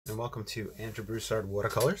And welcome to Andrew Broussard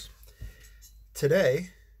Watercolors. Today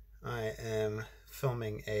I am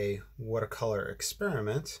filming a watercolor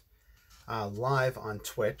experiment live on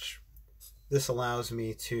Twitch. This allows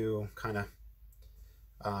me to kind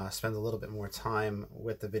of spend a little bit more time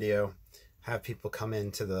with the video, have people come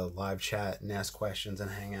into the live chat and ask questions and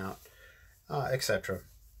hang out, etc.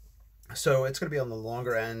 So it's going to be on the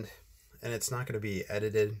longer end and it's not going to be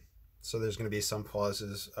edited. So there's going to be some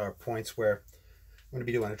pauses or points where I'm going to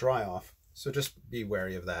be doing a dry off, so just be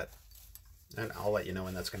wary of that, and I'll let you know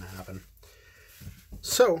when that's going to happen.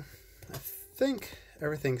 So I think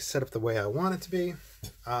everything's set up the way I want it to be.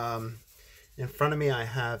 In front of me I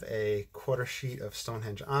have a quarter sheet of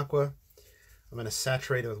Stonehenge Aqua. I'm going to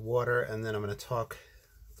saturate it with water, and then I'm going to talk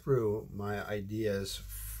through my ideas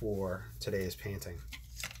for today's painting.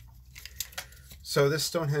 So this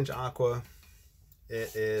Stonehenge Aqua,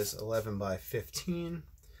 it is 11 by 15.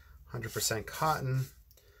 100% cotton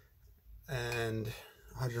and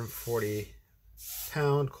 140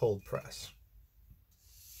 pound cold press.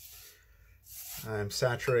 I'm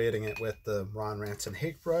saturating it with the Ranson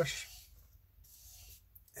hake brush,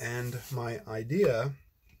 and my idea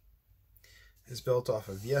is built off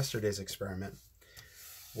of yesterday's experiment,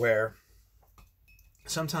 where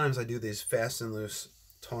sometimes I do these fast and loose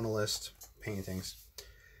tonalist paintings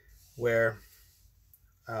where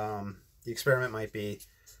the experiment might be,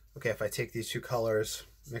 okay, if I take these two colors,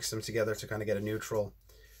 mix them together to kind of get a neutral,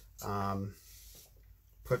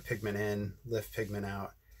 put pigment in, lift pigment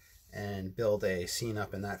out, and build a scene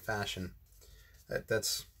up in that fashion.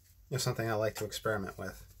 That's something I like to experiment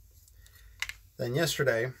with. Then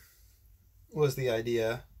yesterday was the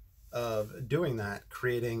idea of doing that,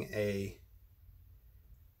 creating a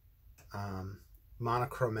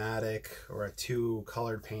monochromatic or a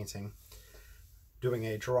two-colored painting, doing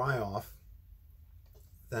a dry off.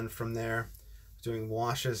 Then from there, doing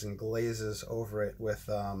washes and glazes over it with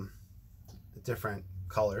different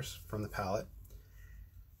colors from the palette.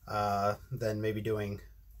 Then maybe doing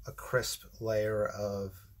a crisp layer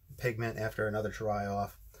of pigment after another dry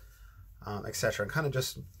off, etc. And kind of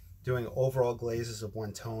just doing overall glazes of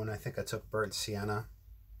one tone. I think I took burnt sienna,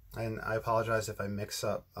 and I apologize if I mix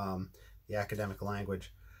up the academic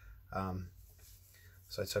language.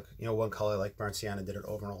 So I took one color like burnt sienna, did it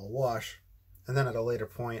over an all wash. And then at a later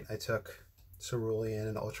point, I took cerulean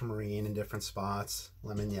and ultramarine in different spots,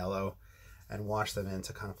 lemon yellow, and washed them in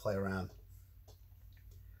to kind of play around.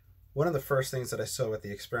 One of the first things that I saw with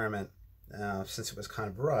the experiment, since it was kind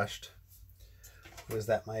of rushed, was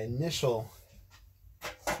that my initial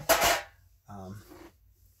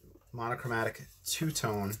monochromatic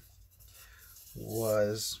two-tone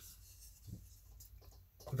was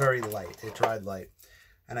very light. It dried light.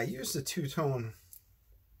 And I used a two-tone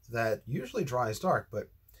that usually dries dark, but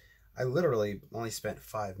I literally only spent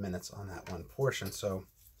 5 minutes on that one portion,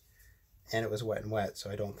 and it was wet and wet,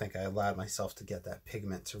 so I don't think I allowed myself to get that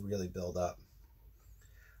pigment to really build up.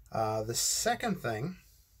 The second thing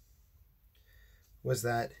was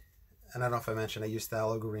that, and I don't know if I mentioned, I used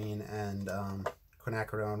phthalo green and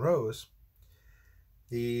quinacridone rose.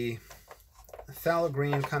 The phthalo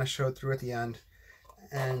green kind of showed through at the end,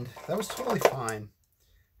 and that was totally fine.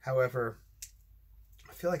 However,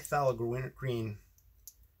 I feel like phthalo green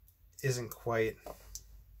isn't quite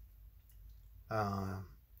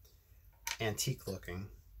antique looking,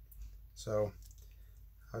 so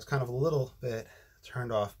I was kind of a little bit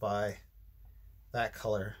turned off by that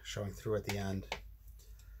color showing through at the end.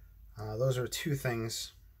 Those are two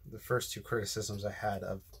things, the first two criticisms I had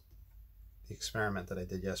of the experiment that I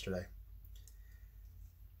did yesterday.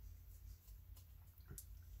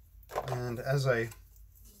 And as I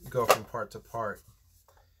go from part to part,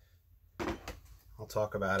 I'll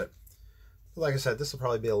talk about it. But like I said, this will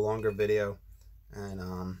probably be a longer video, and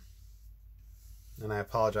I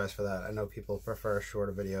apologize for that. I know people prefer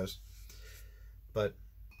shorter videos, but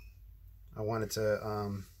I wanted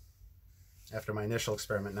to, after my initial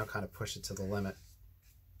experiment, now kind of push it to the limit.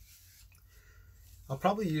 I'll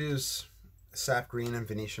probably use sap green and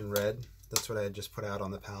Venetian red. That's what I had just put out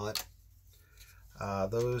on the palette.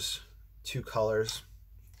 Those two colors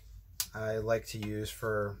I like to use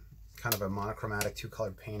for kind of a monochromatic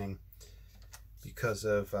two-colored painting because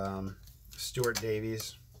of Stuart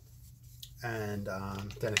Davies and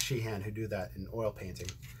Dennis Sheehan, who do that in oil painting.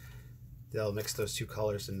 They'll mix those two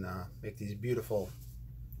colors and make these beautiful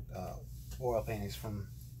oil paintings from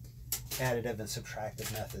additive and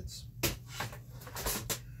subtractive methods.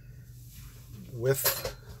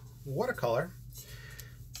 With watercolor,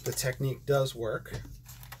 the technique does work.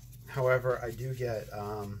 However, I do get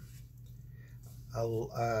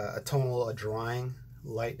a drying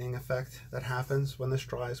lightning effect that happens when this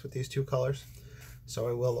dries with these two colors. So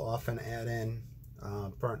I will often add in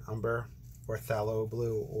burnt umber or phthalo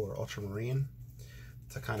blue or ultramarine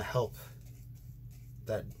to kind of help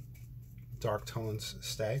that dark tones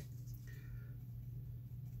stay.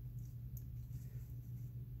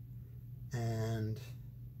 And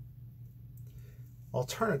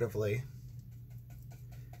alternatively,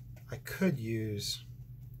 I could use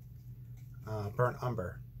burnt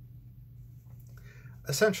umber.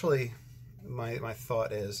 Essentially, my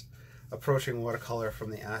thought is approaching watercolor from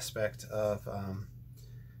the aspect of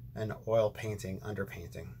an oil painting,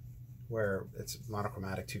 underpainting, where it's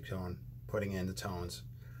monochromatic two-tone, putting in the tones,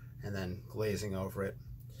 and then glazing over it.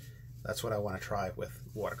 That's what I want to try with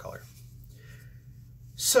watercolor.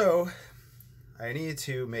 So I need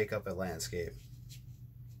to make up a landscape.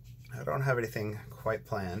 I don't have anything quite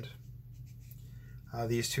planned.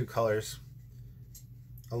 These two colors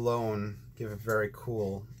alone give a very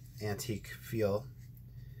cool antique feel.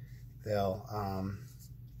 They'll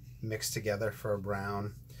mix together for a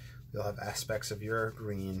brown. You'll have aspects of your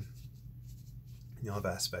green. You'll have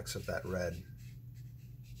aspects of that red.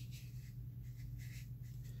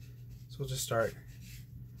 So we'll just start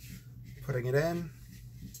putting it in.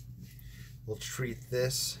 We'll treat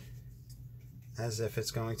this as if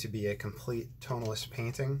it's going to be a complete tonalist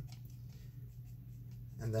painting.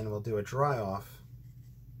 And then we'll do a dry off.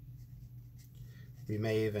 We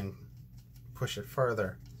may even push it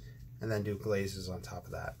further and then do glazes on top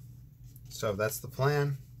of that. So that's the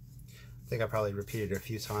plan. I think I probably repeated it a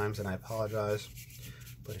few times and I apologize,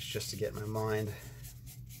 but it's just to get my mind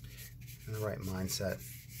in the right mindset.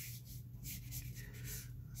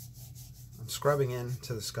 I'm scrubbing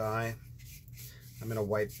into the sky. I'm going to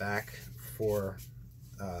wipe back for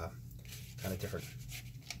kind of different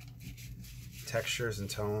textures and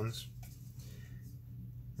tones.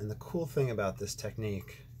 And the cool thing about this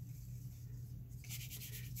technique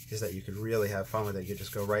is that you could really have fun with it. You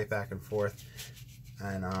just go right back and forth,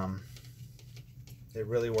 and it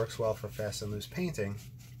really works well for fast and loose painting.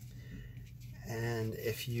 And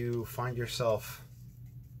if you find yourself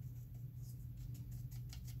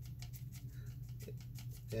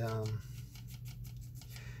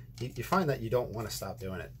you find that you don't want to stop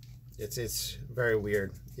doing it. It's very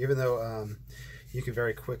weird. Even though you can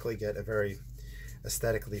very quickly get a very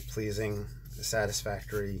aesthetically pleasing,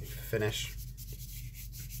 satisfactory finish,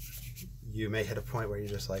 you may hit a point where you're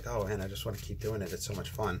just like, oh man, I just want to keep doing it. It's so much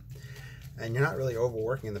fun. And you're not really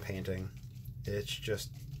overworking the painting. It's just,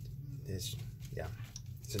 it's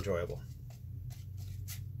enjoyable.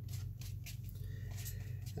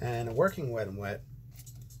 And working wet and wet,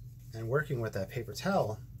 and working with that paper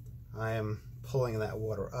towel, I am pulling that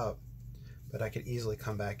water up, but I could easily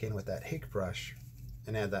come back in with that hake brush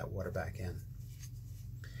and add that water back in.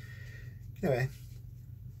 Anyway,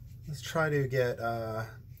 let's try to get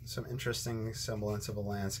some interesting semblance of a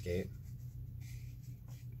landscape.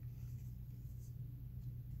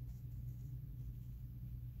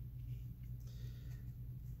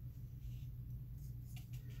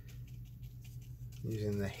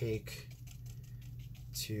 Using the hake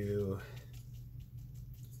I'll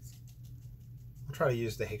try to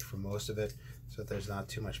use the hake for most of it so that there's not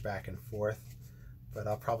too much back and forth, but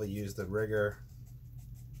I'll probably use the rigger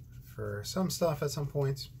for some stuff at some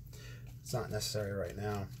points. It's not necessary right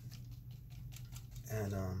now.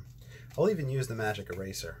 And I'll even use the magic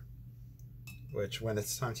eraser, which when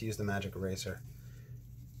it's time to use the magic eraser,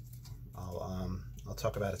 I'll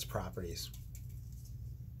talk about its properties.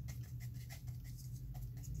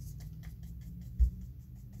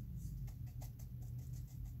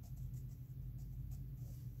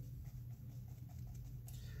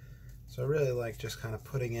 So I really like just kind of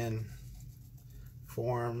putting in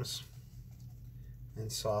forms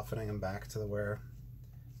and softening them back to where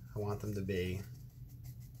I want them to be.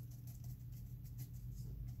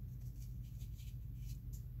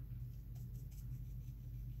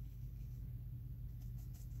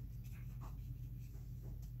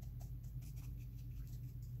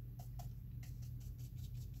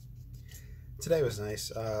 Today was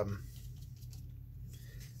nice.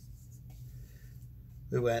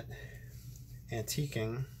 We went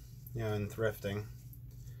antiquing, and thrifting,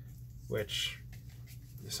 which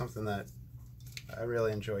is something that I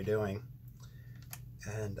really enjoy doing.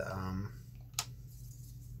 And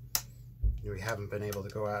we haven't been able to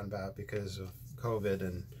go out and about because of COVID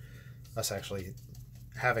and us actually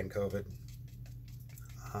having COVID.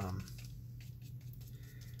 But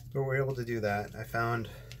we were able to do that. I found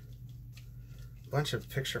a bunch of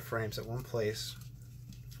picture frames at one place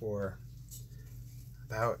for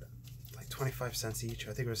about 25 cents each.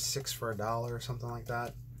 I think it was 6 for $1 or something like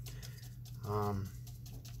that.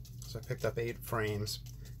 So I picked up 8 frames,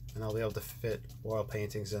 and I'll be able to fit oil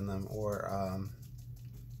paintings in them, or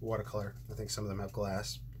watercolor. I think some of them have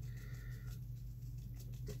glass,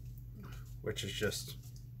 which is just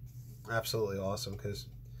absolutely awesome because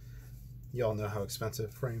you all know how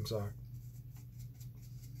expensive frames are.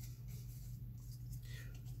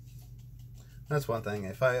 That's one thing.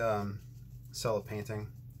 If I sell a painting,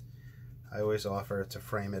 I always offer to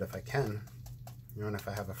frame it if I can. You know, and if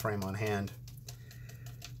I have a frame on hand,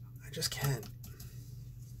 I just can't.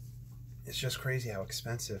 It's just crazy how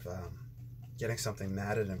expensive getting something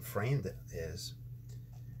matted and framed is.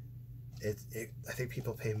 I think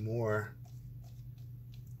people pay more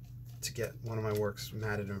to get one of my works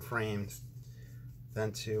matted and framed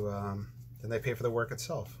than they pay for the work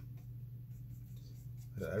itself.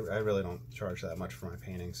 I really don't charge that much for my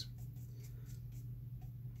paintings.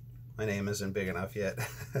 My name isn't big enough yet.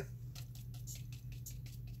 I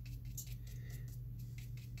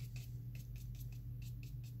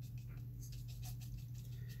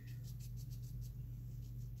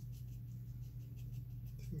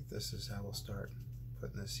think this is how we'll start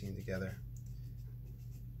putting this scene together.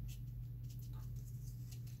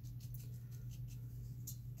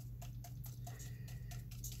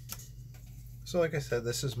 So like I said,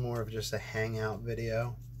 this is more of just a hangout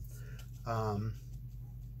video.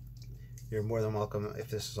 You're more than welcome, if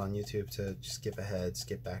this is on YouTube, to skip ahead,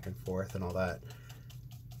 skip back and forth and all that,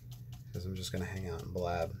 because I'm just going to hang out and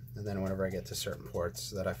blab. And then whenever I get to certain parts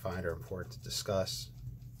that I find are important to discuss,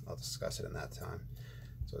 I'll discuss it in that time.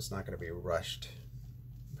 So it's not going to be rushed.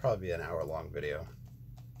 It'll probably be an hour-long video.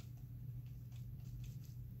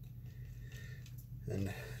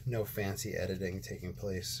 And no fancy editing taking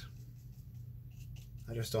place.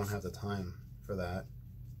 I just don't have the time for that.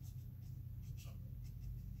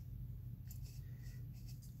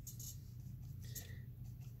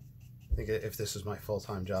 I think if this was my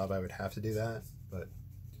full-time job, I would have to do that, but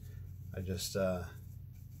I just, you know,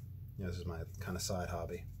 this is my kind of side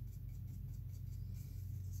hobby.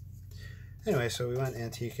 Anyway, so we went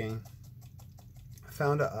antiquing. I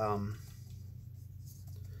found a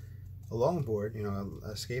longboard, you know,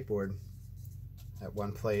 a skateboard at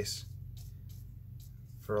one place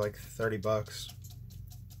for like 30 bucks,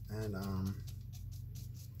 and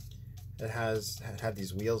it had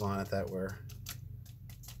these wheels on it that were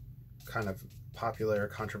kind of popular,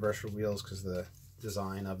 controversial wheels because the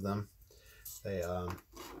design of them. They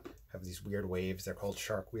have these weird waves. They're called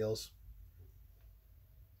shark wheels.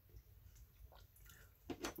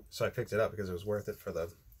 So I picked it up because it was worth it for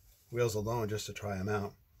the wheels alone, just to try them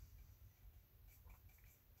out.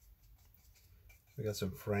 We got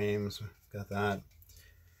some frames, got that.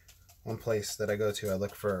 One place that I go to, I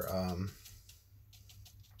look for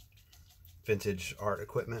vintage art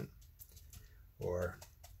equipment or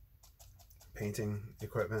painting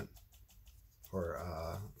equipment or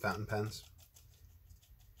fountain pens.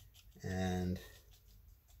 And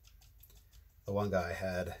the one guy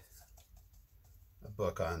had a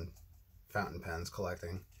book on fountain pens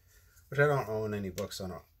collecting, which I don't own any books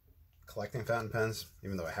on collecting fountain pens,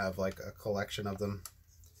 even though I have like a collection of them.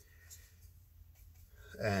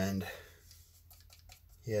 And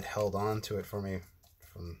he had held on to it for me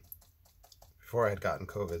from before I had gotten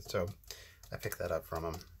COVID, so I picked that up from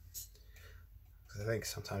him. I think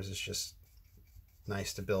sometimes it's just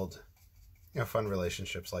nice to build, you know, fun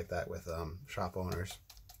relationships like that with shop owners.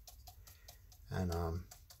 And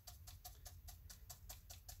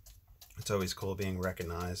it's always cool being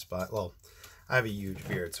recognized by, well, I have a huge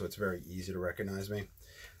beard, so it's very easy to recognize me,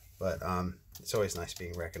 but it's always nice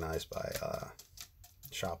being recognized by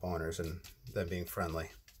shop owners and them being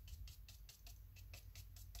friendly.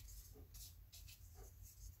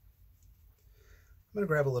 I'm going to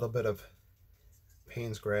grab a little bit of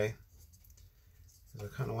Payne's Gray, because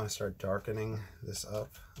I kind of want to start darkening this up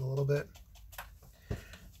a little bit.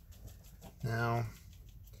 Now,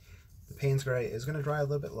 the Payne's Gray is going to dry a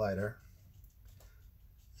little bit lighter,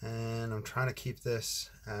 and I'm trying to keep this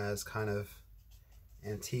as kind of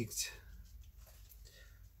antiqued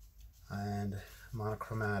and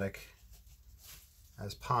monochromatic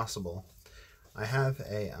as possible. I have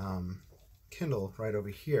a Kindle right over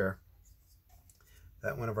here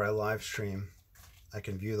that whenever I live stream, I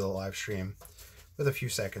can view the live stream with a few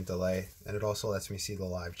second delay, and it also lets me see the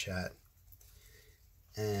live chat.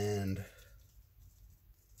 And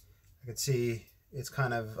I can see it's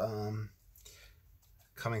kind of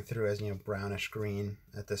coming through as, you know, brownish green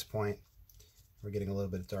at this point. We're getting a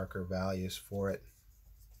little bit darker values for it.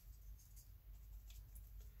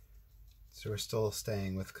 So we're still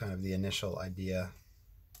staying with kind of the initial idea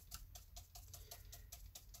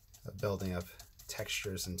of building up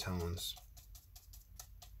textures and tones.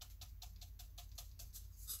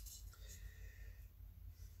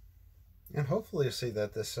 hopefully you'll see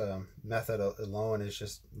that this method alone is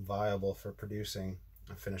just viable for producing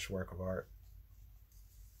a finished work of art.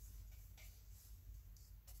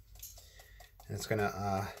 And it's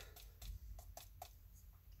gonna,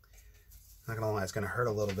 not gonna lie, it's gonna hurt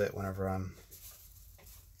a little bit whenever I'm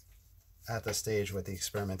at the stage with the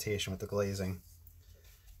experimentation with the glazing.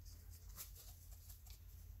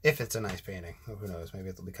 If it's a nice painting, who knows, maybe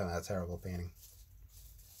it'll become a terrible painting.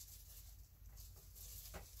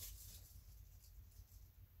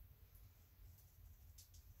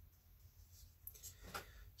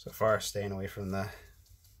 So far, staying away from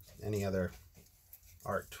any other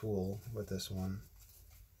art tool with this one.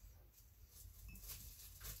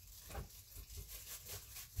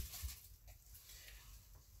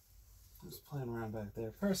 Just playing around back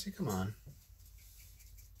there. Percy, come on.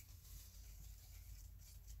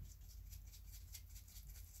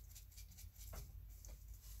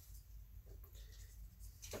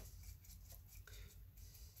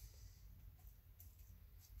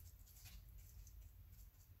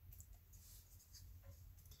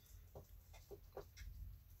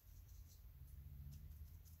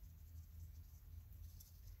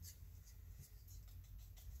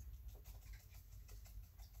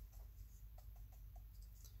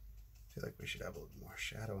 I feel like we should have a little more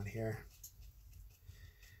shadow in here.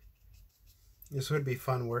 This would be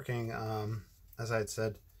fun working, as I had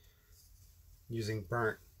said, using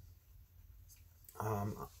burnt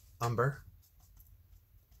umber.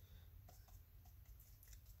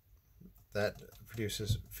 That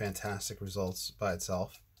produces fantastic results by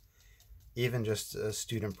itself. Even just a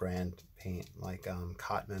student brand paint like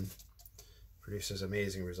Cotman produces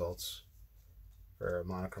amazing results for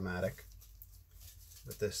monochromatic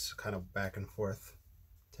with this kind of back and forth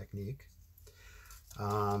technique.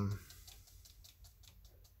 Let's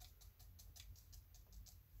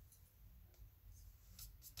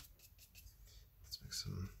make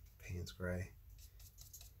some Payne's gray.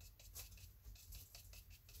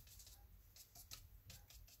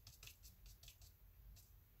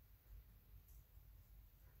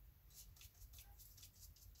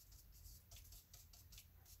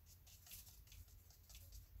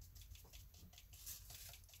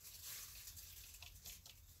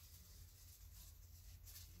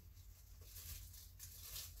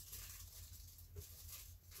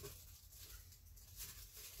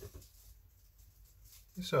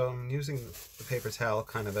 So I'm using the paper towel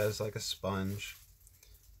kind of as like a sponge,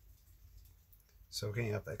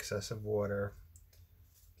 soaking up excessive water,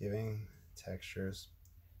 giving textures.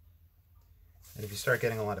 And if you start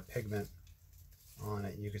getting a lot of pigment on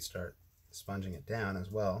it, you could start sponging it down as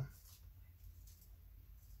well.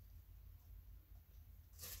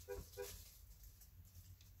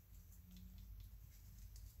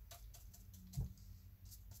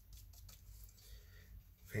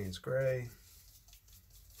 Payne's gray.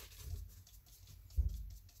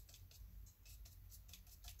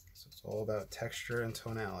 It's all about texture and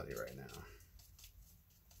tonality right now.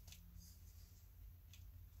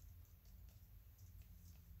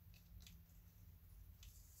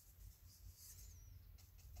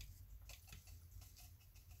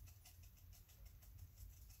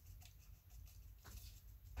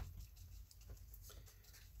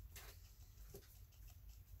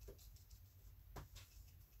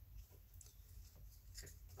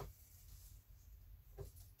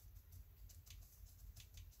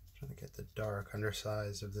 Trying to get the dark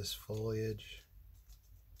undersides of this foliage.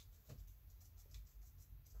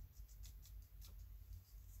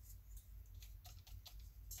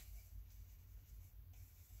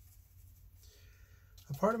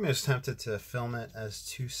 A part of me is tempted to film it as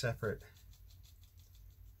two separate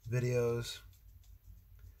videos.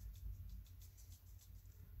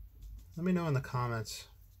 Let me know in the comments,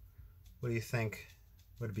 what do you think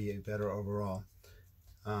would be better overall?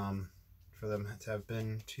 For them to have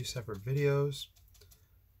been two separate videos,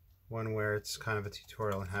 one where it's kind of a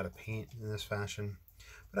tutorial on how to paint in this fashion,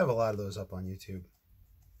 but I have a lot of those up on YouTube,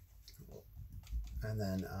 and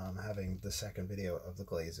then having the second video of the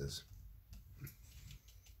glazes.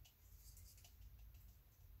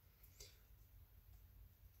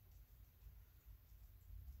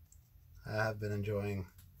 I have been enjoying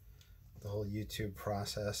the whole YouTube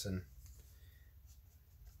process, and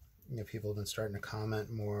you know, people have been starting to comment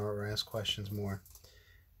more or ask questions more,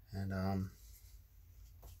 and I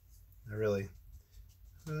really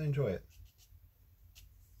enjoy it.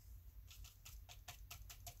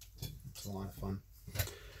 It's a lot of fun.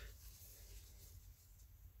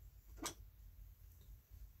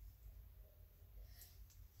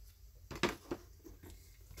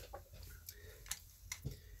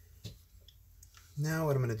 Now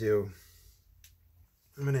what I'm going to do,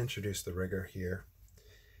 I'm going to introduce the rigger here.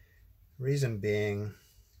 Reason being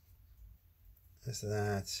is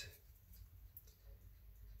that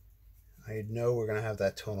I know we're going to have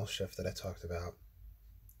that tonal shift that I talked about.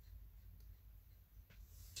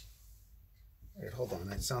 Wait, hold on.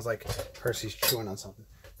 It sounds like Percy's chewing on something.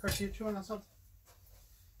 Percy, you're chewing on something?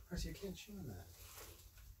 Percy, you can't chew on that.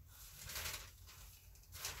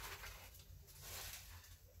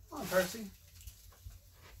 Come on, Percy.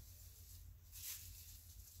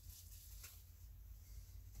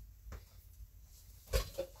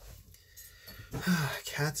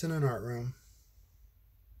 Cats in an art room.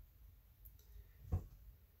 I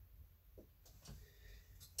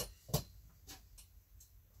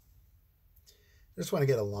just want to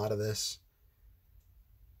get a lot of this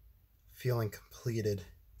feeling completed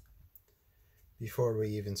before we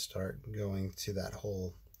even start going to that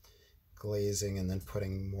whole glazing and then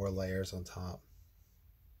putting more layers on top.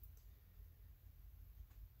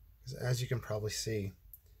 Because as you can probably see,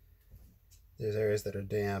 there's areas that are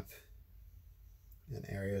damp and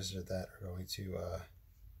areas that are going to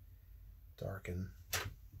darken.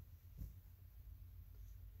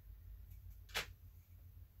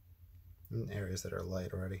 And areas that are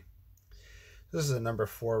light already. This is a number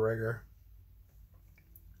 4 rigger.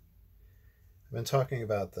 I've been talking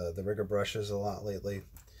about the rigger brushes a lot lately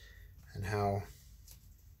and how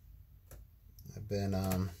I've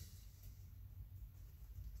been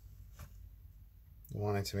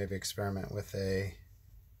wanting to maybe experiment with a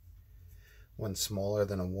one smaller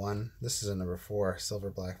than a 1. This is a number 4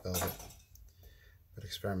 silver black velvet, but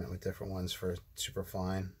experiment with different ones for super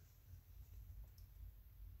fine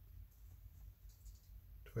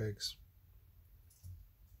twigs.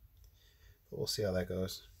 But we'll see how that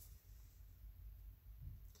goes.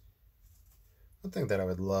 One thing that I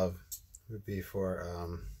would love would be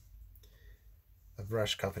for a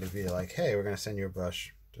brush company to be like, hey, we're going to send you a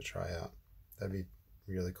brush to try out. That'd be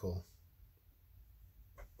really cool.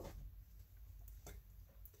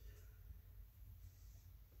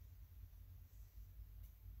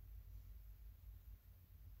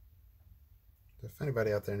 If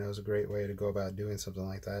anybody out there knows a great way to go about doing something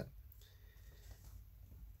like that,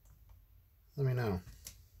 let me know.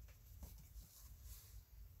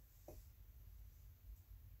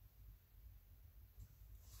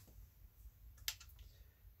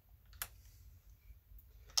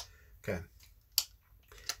 Okay,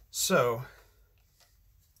 so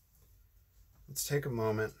let's take a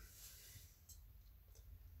moment,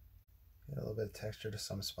 get a little bit of texture to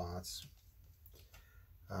some spots.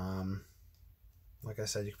 Like I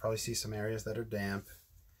said, you can probably see some areas that are damp,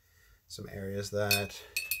 some areas that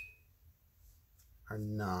are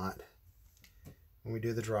not. When we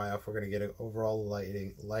do the dry off, we're going to get an overall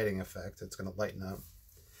lighting effect. It's going to lighten up.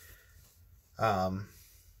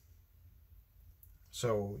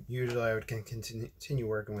 So usually I would continue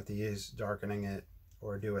working with these, darkening it,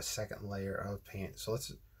 or do a second layer of paint. So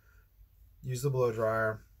let's use the blow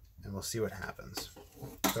dryer and we'll see what happens.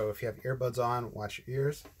 So if you have earbuds on, watch your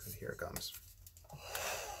ears, because here it comes.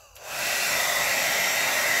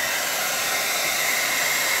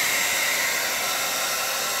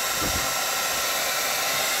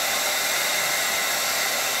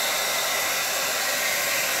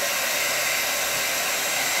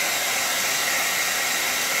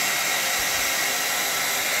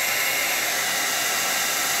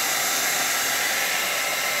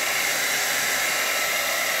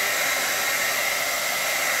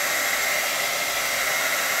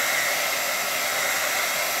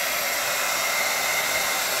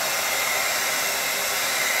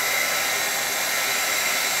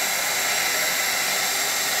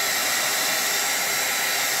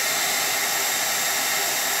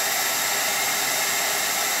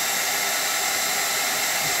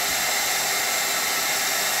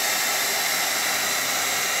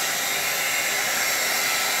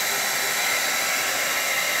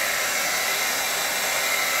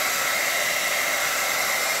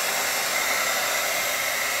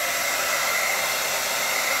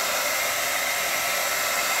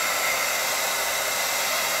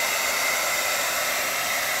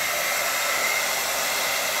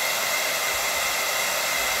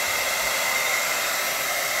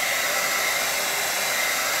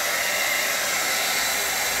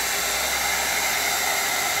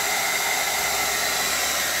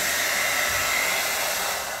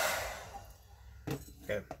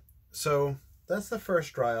 So that's the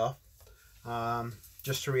first dry off.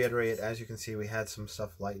 Just to reiterate, as you can see, we had some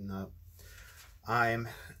stuff lighten up. I'm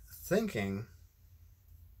thinking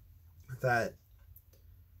that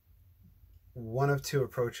one of two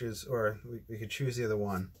approaches, or we could choose the other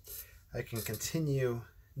one. I can continue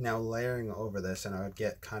now layering over this, and I would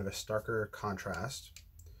get kind of a starker contrast.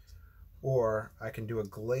 Or I can do a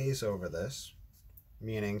glaze over this,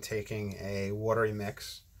 meaning taking a watery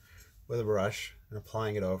mix with a brush and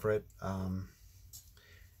applying it over it,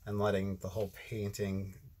 and letting the whole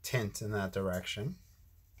painting tint in that direction.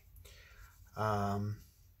 And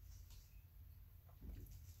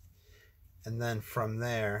then from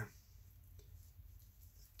there,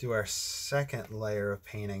 do our second layer of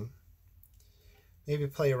painting. Maybe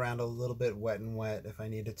play around a little bit wet and wet if I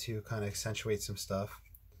needed to kind of accentuate some stuff.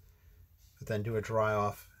 But then do a dry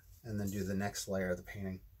off and then do the next layer of the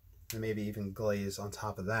painting. And maybe even glaze on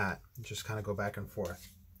top of that and just kind of go back and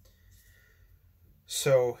forth.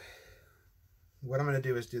 So what I'm going to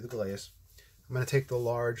do is do the glaze. I'm going to take the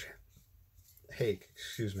large hake,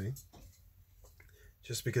 excuse me,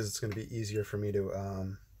 just because it's going to be easier for me to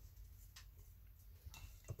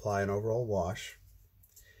apply an overall wash.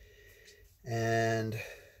 And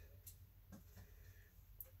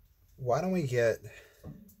why don't we get,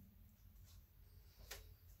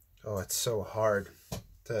 oh, it's so hard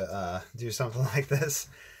to do something like this.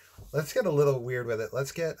 Let's get a little weird with it.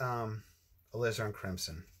 Let's get alizarin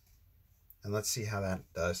crimson, and let's see how that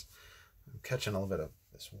does. I'm catching a little bit of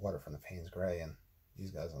this water from the Payne's Gray and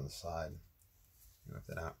these guys on the side. Whip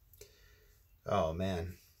that out. Oh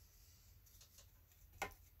man.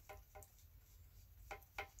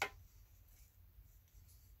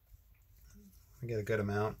 I get a good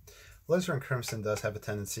amount. Alizarin crimson does have a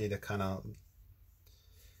tendency to kind of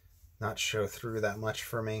not show through that much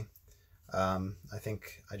for me. I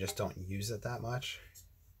think I just don't use it that much.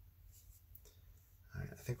 All right,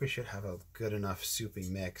 I think we should have a good enough soupy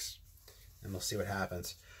mix, and we'll see what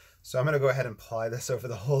happens. So I'm going to go ahead and apply this over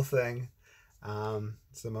the whole thing.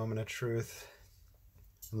 It's the moment of truth,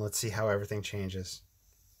 and let's see how everything changes.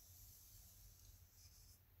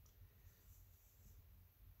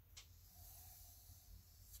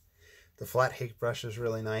 The flat hake brush is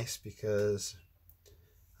really nice because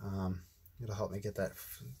it'll help me get that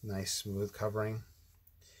nice smooth covering.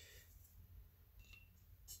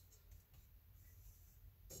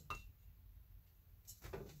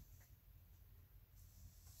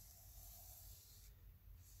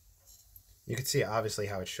 You can see obviously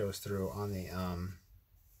how it shows through on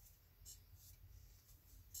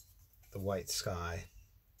the white sky.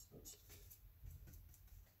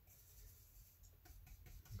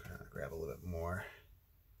 I'm going to grab a little bit more.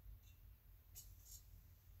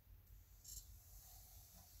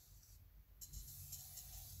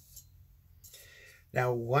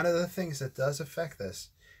 Now, one of the things that does affect this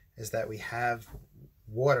is that we have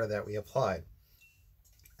water that we applied.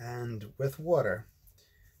 And with water,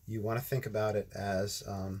 you want to think about it as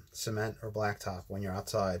cement or blacktop when you're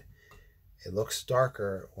outside. It looks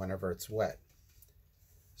darker whenever it's wet.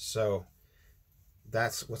 So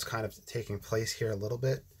that's what's kind of taking place here a little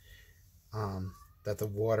bit, that the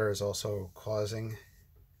water is also causing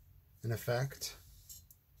an effect.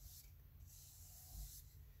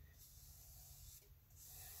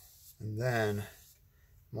 And then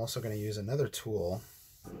I'm also going to use another tool,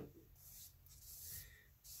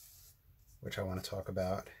 which I want to talk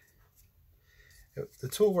about. The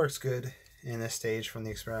tool works good in this stage from the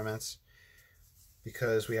experiments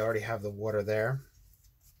because we already have the water there.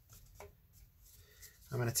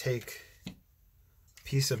 I'm going to take a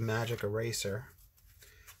piece of magic eraser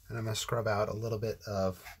and I'm going to scrub out a little bit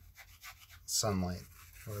of sunlight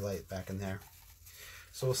or light back in there.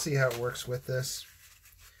 So we'll see how it works with this.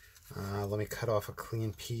 Let me cut off a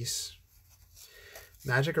clean piece.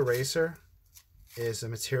 Magic eraser is a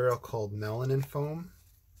material called melanin foam,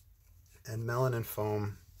 and melanin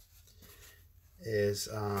foam is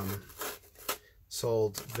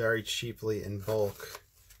sold very cheaply in bulk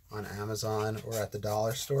on Amazon or at the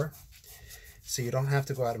dollar store. So you don't have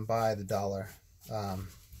to go out and buy the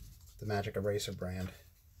the Magic Eraser brand.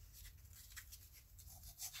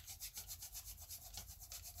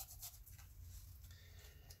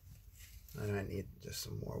 I might need just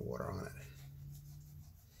some more water on it.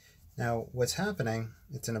 Now, what's happening,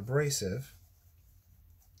 it's an abrasive.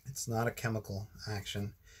 It's not a chemical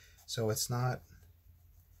action, so it's not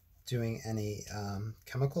doing any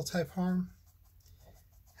chemical type harm.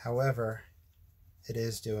 However, it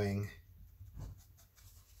is doing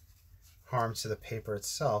harm to the paper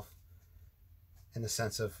itself in the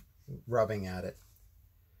sense of rubbing at it.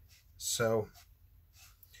 So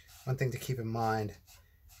one thing to keep in mind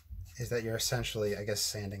is that you're essentially, I guess,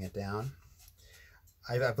 sanding it down.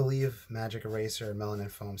 I believe Magic Eraser and Melanin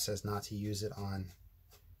Foam says not to use it on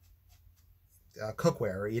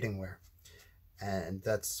cookware or eatingware, and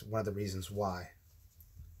that's one of the reasons why,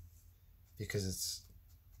 because it's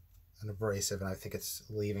an abrasive, and I think it's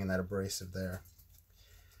leaving that abrasive there.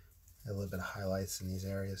 A little bit of highlights in these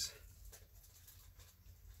areas.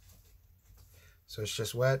 So it's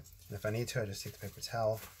just wet, and if I need to, I just take the paper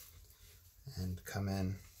towel and come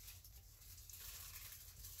in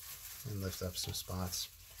and lift up some spots.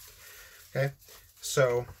 Okay,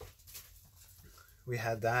 so we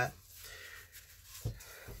had that.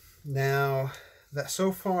 Now that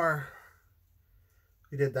so far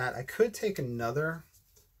we did that, I could take another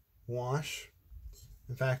wash.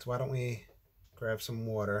 In fact, why don't we grab some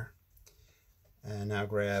water and now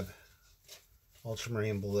grab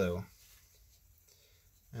ultramarine blue,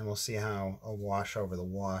 and we'll see how a wash over the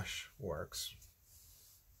wash works.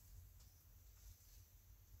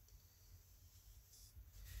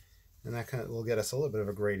 And that kind of will get us a little bit of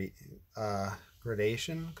a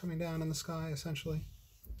gradation coming down in the sky, essentially.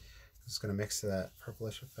 It's going to mix to that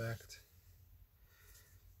purplish effect.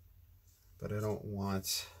 But I don't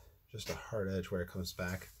want just a hard edge where it comes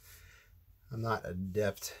back. I'm not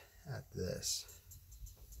adept at this.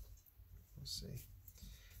 We'll see.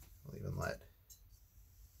 I'll even let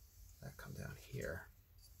that come down here.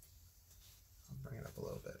 I'll bring it up a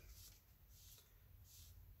little bit.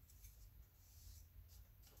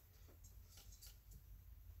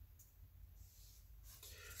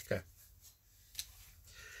 Okay.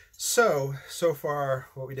 So far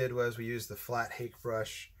what we did was we used the flat hake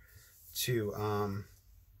brush to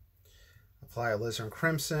apply alizarin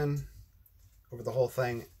crimson over the whole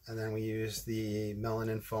thing, and then we used the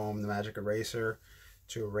melanin foam, the magic eraser,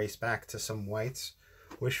 to erase back to some whites,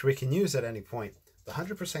 which we can use at any point. The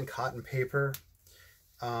 100% cotton paper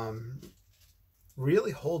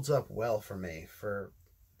really holds up well for me for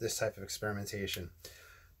this type of experimentation,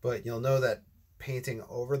 but you'll know that painting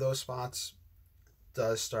over those spots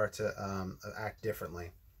does start to act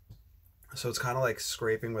differently. So it's kind of like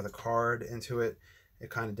scraping with a card into it. It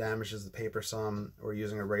kind of damages the paper some, or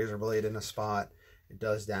using a razor blade in a spot. It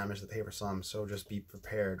does damage the paper some, so just be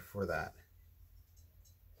prepared for that.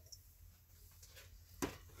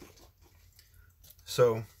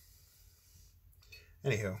 So,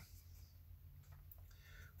 anywho,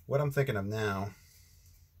 what I'm thinking of now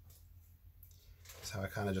is how I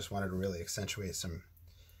kind of just wanted to really accentuate some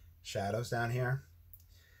shadows down here,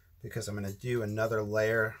 because I'm going to do another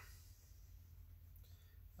layer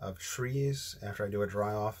of trees after I do a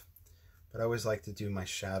dry off, but I always like to do my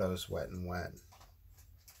shadows wet and wet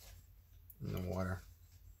in the water,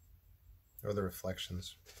 or the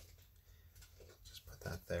reflections. Just put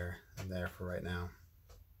that there and there for right now.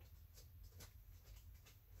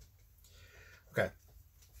 Okay,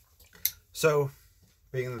 so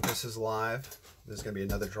being that this is live, there's going to be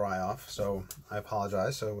another dry off, so I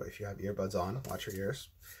apologize. So if you have earbuds on, watch your ears.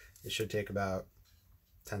 It should take about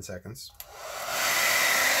 10 seconds.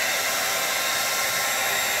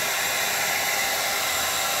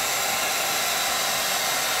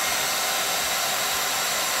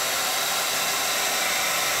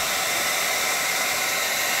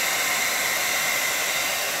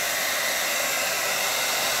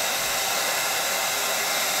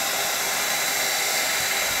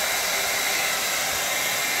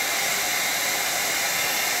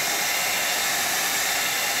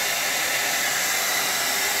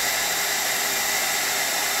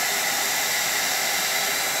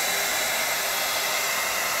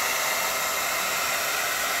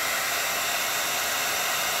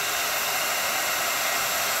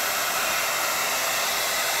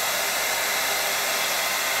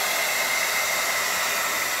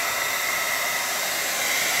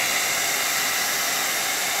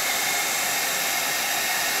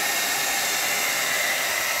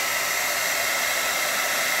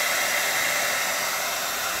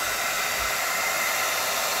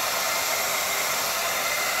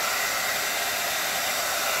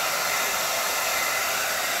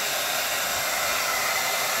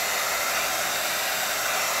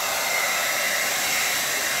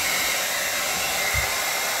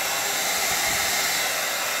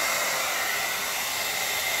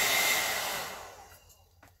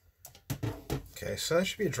 Okay, so that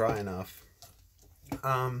should be dry enough.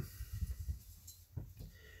 Now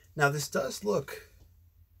this does look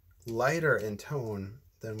lighter in tone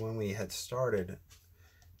than when we had started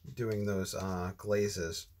doing those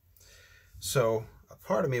glazes. So a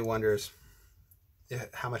part of me wonders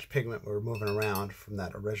how much pigment we're moving around from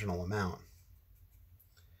that original amount.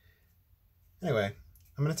 Anyway,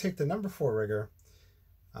 I'm going to take the number 4 rigger.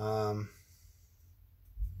 Now I'm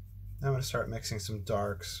going to start mixing some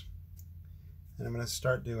darks. And I'm going to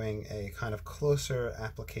start doing a kind of closer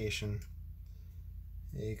application,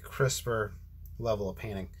 a crisper level of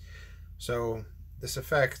painting. So this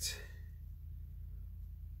effect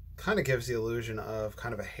kind of gives the illusion of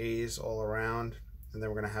kind of a haze all around, and then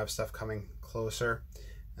we're going to have stuff coming closer,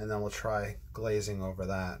 and then we'll try glazing over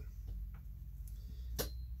that.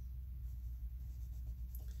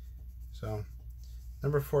 So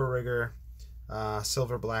number 4 rigger,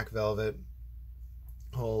 silver black velvet,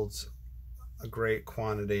 holds a great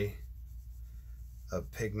quantity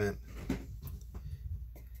of pigment.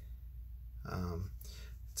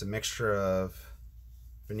 It's a mixture of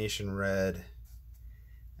Venetian red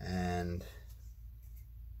and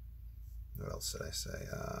what else did I say?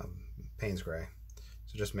 Payne's gray.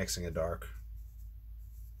 So just mixing a dark.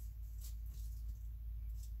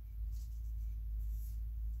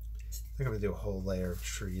 I think I'm gonna do a whole layer of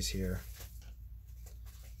trees here.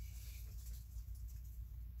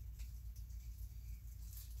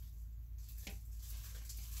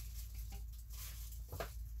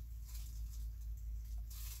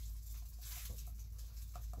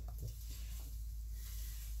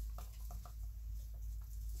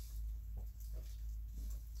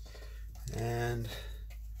 And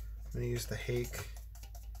I'm going to use the hake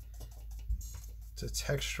to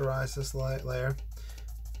texturize this light layer.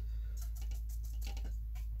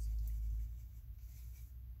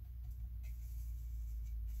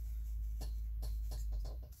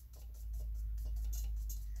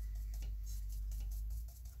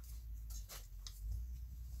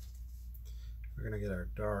 We're going to get our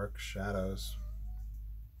dark shadows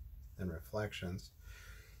and reflections.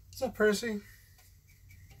 What's up, Percy?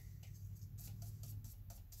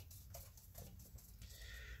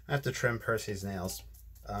 I have to trim Percy's nails.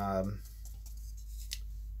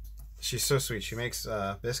 She's so sweet. She makes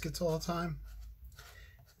biscuits all the time,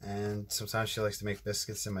 and sometimes she likes to make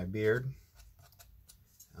biscuits in my beard.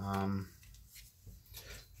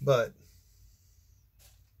 But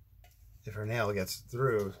if her nail gets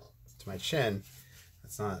through to my chin,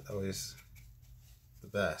 that's not always the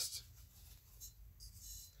best.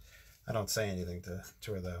 I don't say anything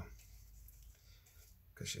to her though,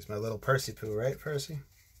 because she's my little Percy poo, right, Percy?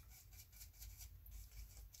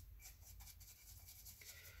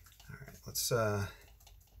 Let's a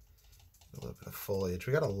little bit of foliage.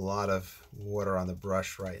 We got a lot of water on the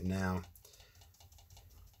brush right now.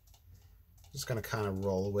 Just gonna kind of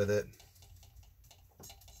roll with it.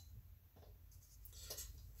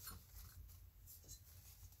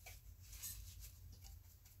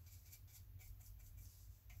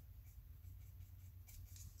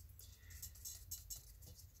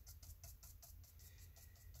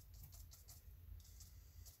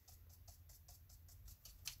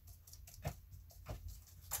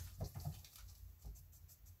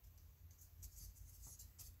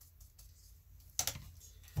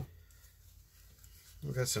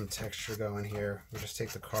 We've got some texture going here. We'll just take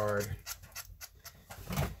the card.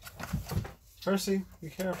 Percy, be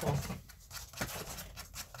careful.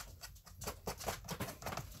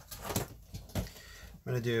 I'm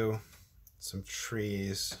going to do some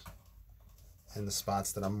trees in the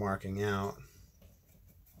spots that I'm marking out.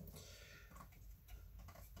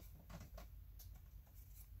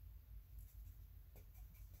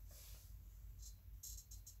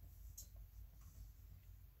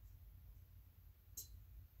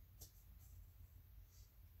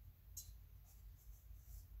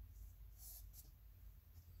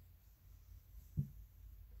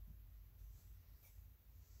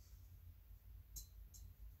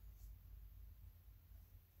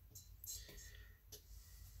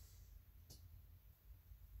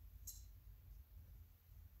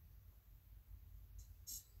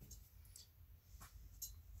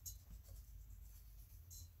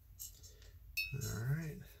 All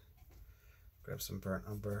right, grab some burnt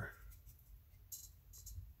umber.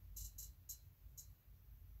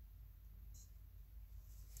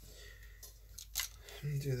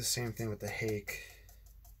 And do the same thing with the hake.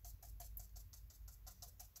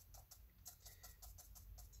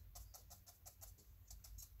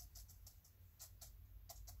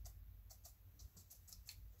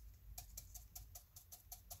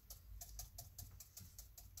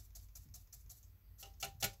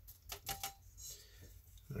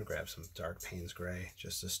 I'm gonna grab some dark Payne's gray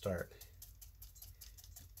just to start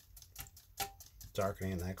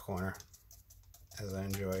darkening that corner, as I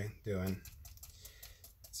enjoy doing.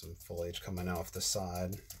 Some foliage coming off the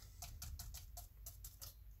side.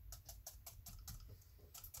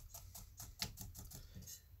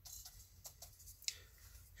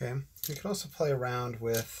 Okay, you can also play around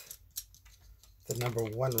with the number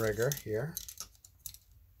 1 rigger here.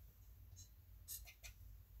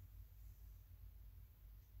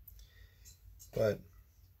 But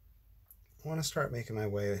I want to start making my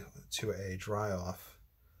way to a dry off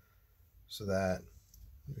so that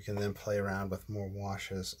We can then play around with more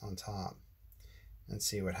washes on top and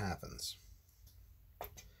see what happens.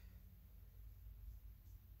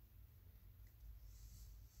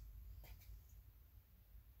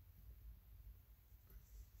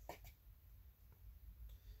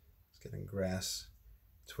 It's getting grass,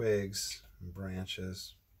 twigs, and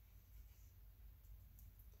branches,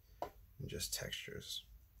 and just textures.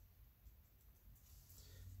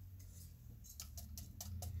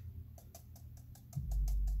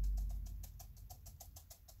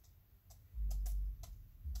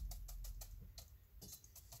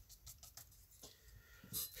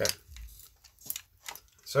 Okay,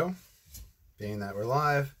 so being that we're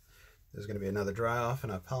live, there's going to be another dry off,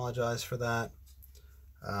 and I apologize for that.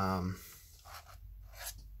 Got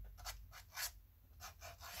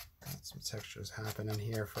some textures happening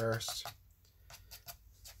here first.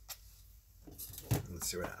 Let's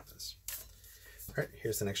see what happens. All right,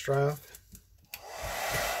 here's the next dry off.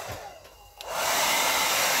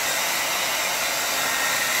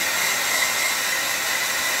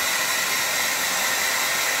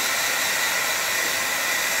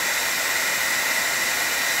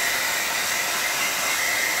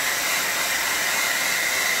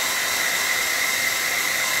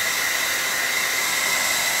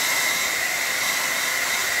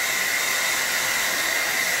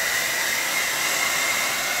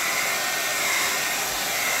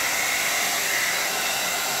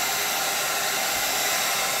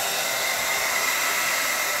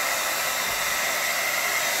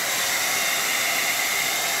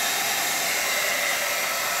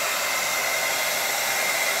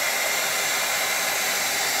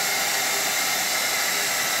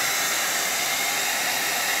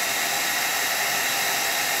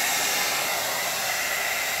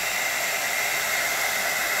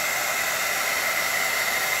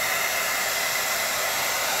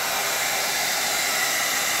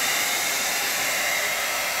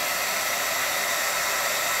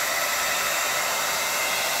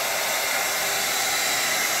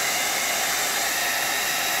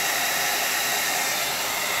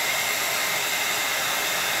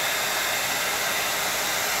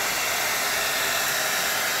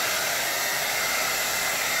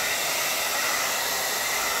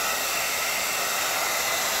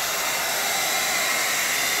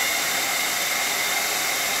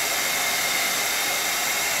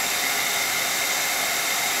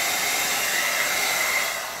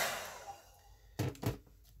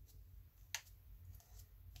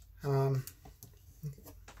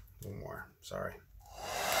 One more, sorry.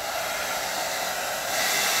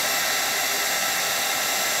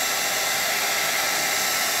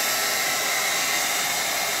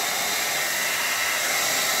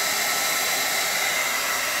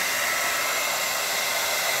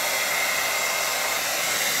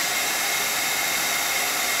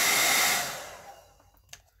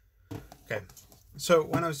 Okay, so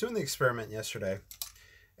when I was doing the experiment yesterday,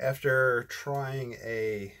 after trying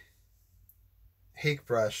a hake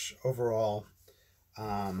brush overall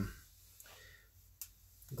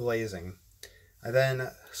glazing, I then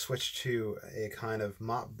switched to a kind of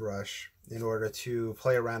mop brush in order to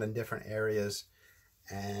play around in different areas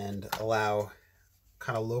and allow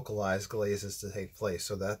kind of localized glazes to take place.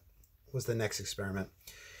 So that was the next experiment,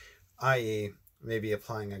 i.e. maybe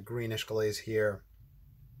applying a greenish glaze here,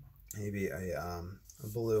 maybe a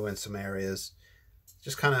blue in some areas,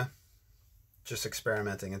 just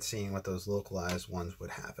experimenting and seeing what those localized ones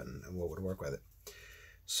would happen and what would work with it.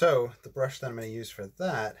 So the brush that I'm going to use for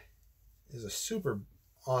that is a super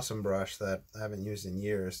awesome brush that I haven't used in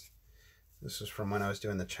years. This is from when I was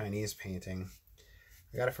doing the Chinese painting.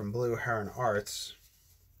 I got it from Blue Heron Arts.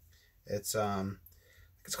 It's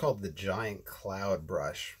called the Giant Cloud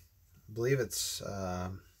brush. I believe it's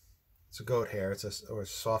a goat hair. Or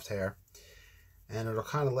soft hair, and it'll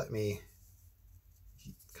kind of let me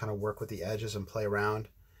kind of work with the edges and play around,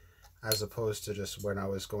 as opposed to just when I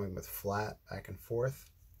was going with flat back and forth.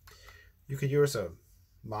 You could use a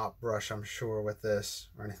mop brush, I'm sure, with this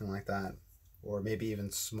or anything like that, or maybe even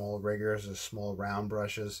small riggers or small round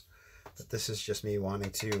brushes, but this is just me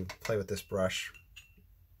wanting to play with this brush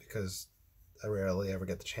because I rarely ever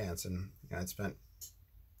get the chance, and I'd spent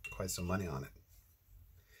quite some money on it.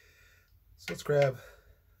 So let's grab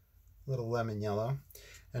a little lemon yellow,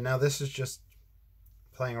 and now this is just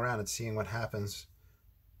playing around and seeing what happens,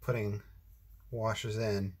 putting washes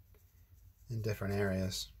in different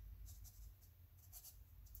areas.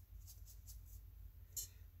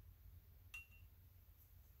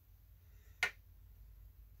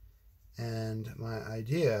 And my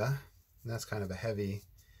idea, and that's kind of a heavy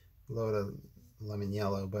load of lemon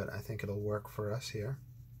yellow, but I think it'll work for us here.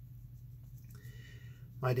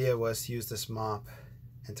 My idea was to use this mop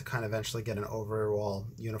and to kind of eventually get an overall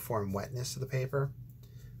uniform wetness to the paper,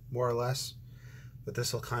 more or less. But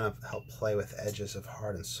this will kind of help play with edges of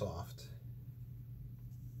hard and soft.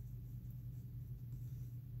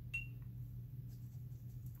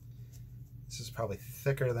 This is probably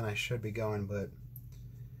thicker than I should be going, but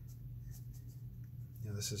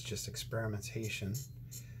this is just experimentation.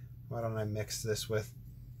 Why don't I mix this with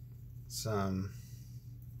some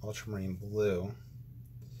ultramarine blue?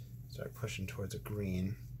 Start pushing towards a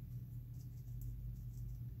green.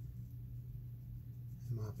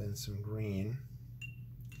 Mop in some green.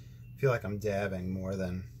 I feel like I'm dabbing more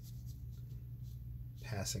than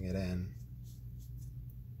passing it in.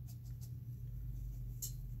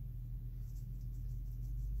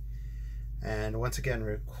 And once again,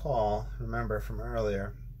 remember from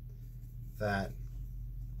earlier that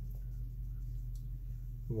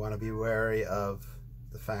we want to be wary of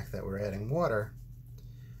the fact that we're adding water,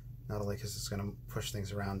 not only because it's going to push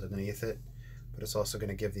things around underneath it, but it's also going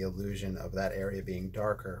to give the illusion of that area being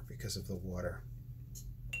darker because of the water.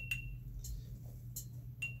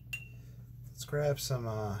 Let's grab some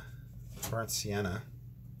burnt sienna.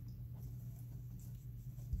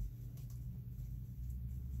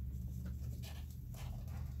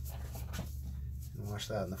 Wash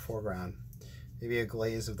that in the foreground. Maybe a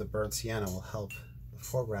glaze of the burnt sienna will help the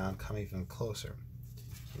foreground come even closer,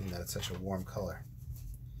 seeing that it's such a warm color.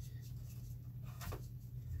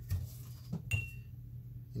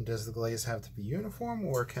 And does the glaze have to be uniform,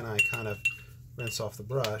 or can I kind of rinse off the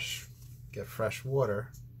brush, get fresh water,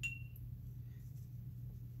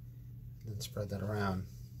 and then spread that around?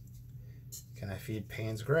 Can I feed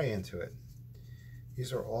Payne's Gray into it?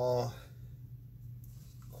 These are all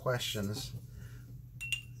questions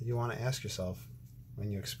you want to ask yourself when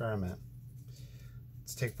you experiment.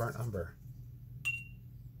 Let's take burnt umber.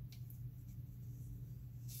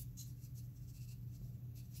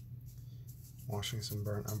 Washing some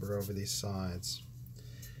burnt umber over these sides.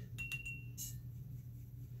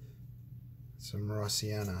 Some raw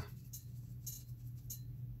sienna.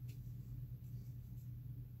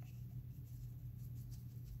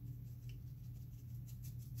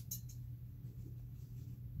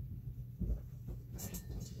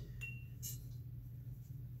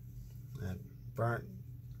 Burnt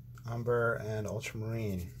umber and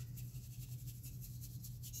ultramarine.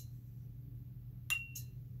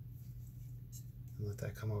 And let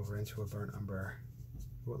that come over into a burnt umber.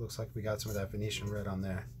 Oh, it looks like we got some of that Venetian red on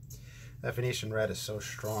there. That Venetian red is so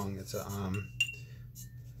strong. It's a kind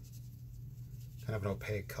of an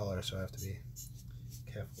opaque color, so I have to be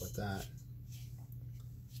careful with that.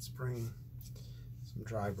 Let's bring some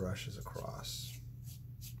dry brushes across.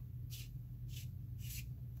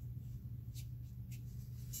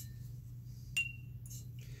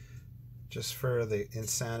 Just for the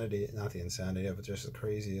insanity, not the insanity of it, just the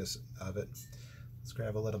craziest of it, let's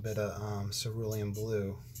grab a little bit of cerulean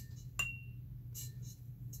blue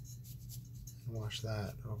and wash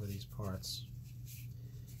that over these parts.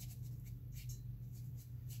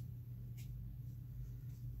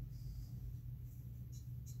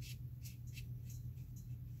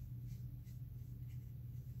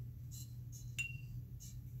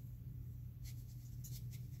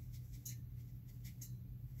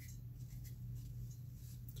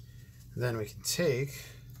 Then we can take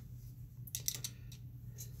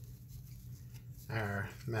our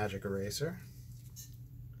magic eraser,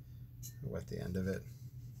 wet the end of it,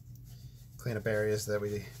 clean up areas that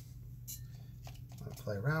we want to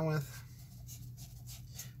play around with.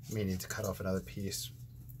 I may need to cut off another piece.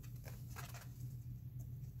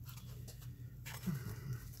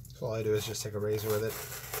 So all I do is just take a razor with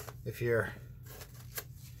it. If you're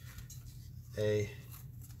a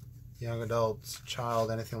young adult, child,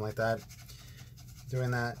 anything like that, doing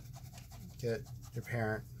that, get your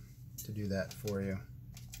parent to do that for you.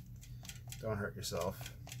 Don't hurt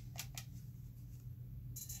yourself.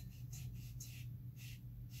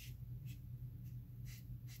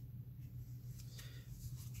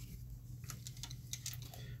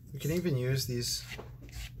 We can even use these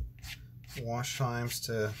wash times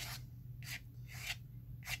to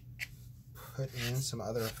put in some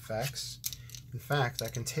other effects. In fact, I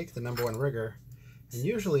can take the #1 rigger, and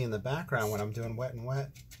usually in the background when I'm doing wet and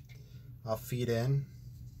wet, I'll feed in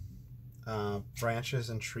branches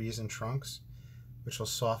and trees and trunks, which will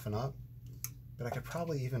soften up. But I could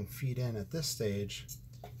probably even feed in at this stage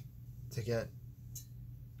to get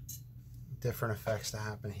different effects to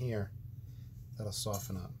happen here that'll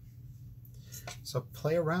soften up. So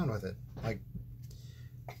play around with it, like,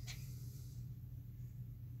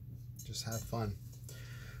 just have fun.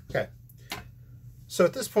 Okay. So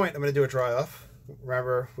at this point, I'm going to do a dry off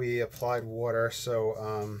remember we applied water,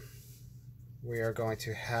 so we are going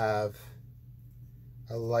to have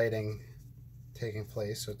a lighting taking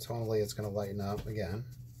place. So tonally it's going to lighten up again.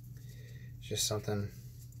 It's just something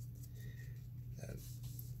that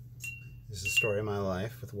is the story of my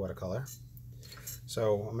life with watercolor.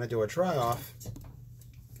 So I'm going to do a dry off,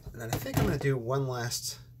 and then I think I'm going to do one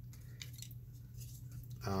last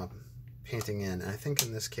painting in. And I think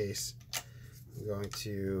in this case I'm going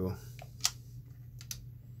to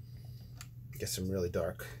get some really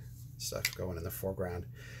dark stuff going in the foreground.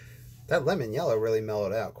 That lemon yellow really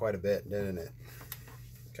mellowed out quite a bit, didn't it?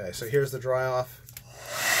 Okay, so here's the dry off.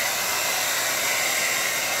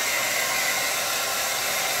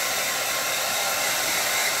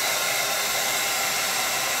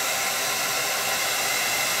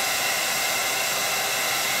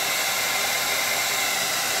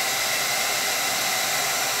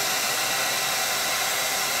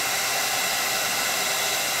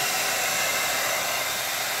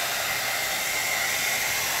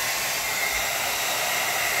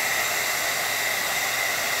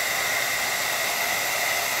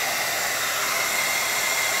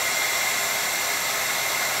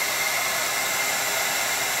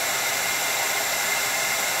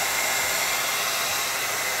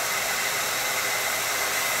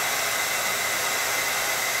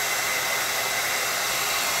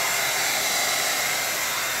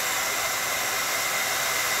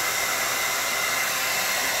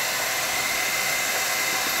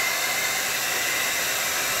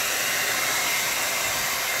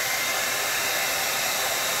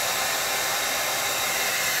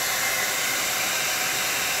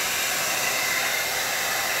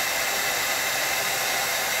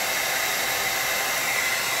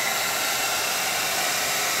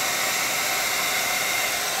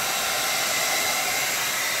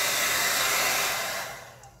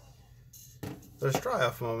 Those dry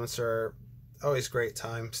off moments are always great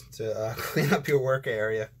times to clean up your work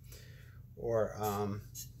area, or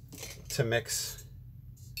to mix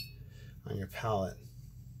on your palette.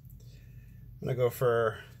 I'm going to go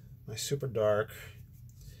for my super dark.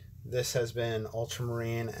 This has been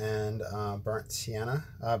ultramarine and burnt sienna,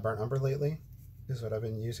 burnt umber lately, is what I've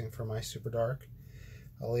been using for my super dark.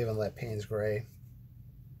 I'll even let Payne's Gray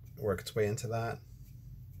work its way into that.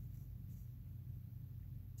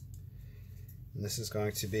 And this is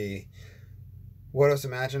going to be, what I was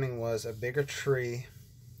imagining was a bigger tree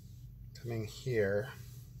coming here.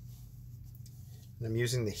 And I'm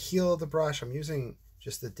using the heel of the brush. I'm using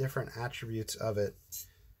just the different attributes of it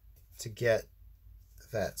to get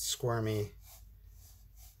that squirmy,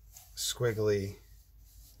 squiggly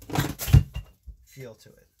feel to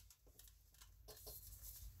it.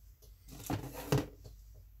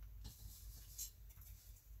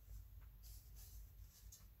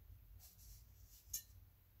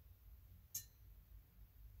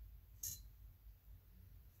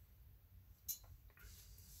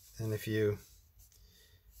 And if you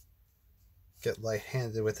get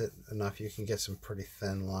light-handed with it enough, you can get some pretty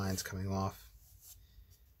thin lines coming off.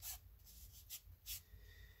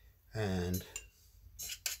 And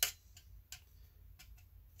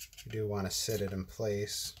you do want to sit it in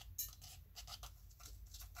place.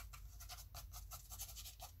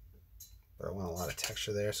 But I want a lot of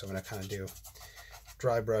texture there, so I'm going to kind of do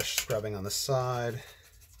dry brush scrubbing on the side.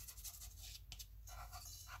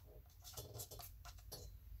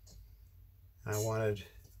 I wanted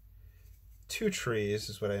two trees,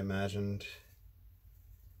 is what I imagined,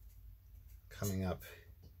 coming up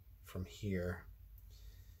from here.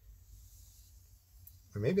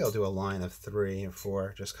 Or maybe I'll do a line of 3 or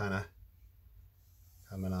 4, just kind of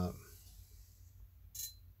coming up.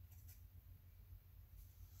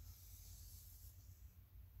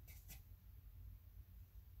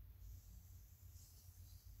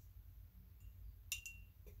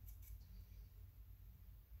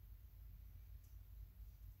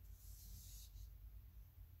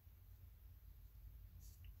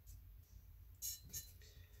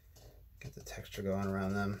 Get the texture going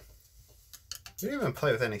around them. We didn't even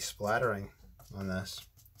play with any splattering on this,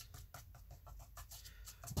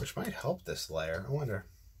 which might help this layer. I wonder.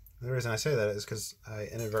 The reason I say that is because I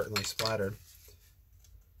inadvertently splattered.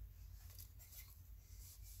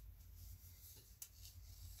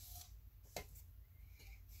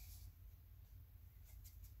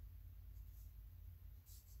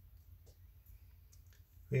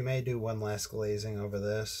 We may do one last glazing over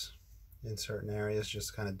this in certain areas,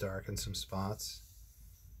 just kind of darken some spots.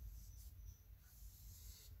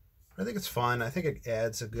 I think it's fun. I think it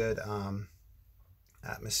adds a good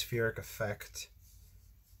atmospheric effect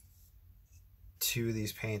to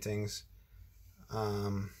these paintings.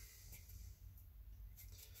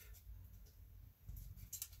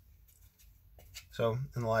 So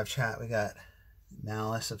in the live chat, we got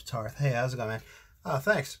Malice of Tarth. Hey, how's it going, man? Oh,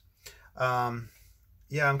 thanks.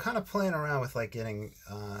 Yeah, I'm kind of playing around with like getting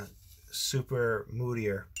super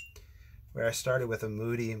moodier, where I started with a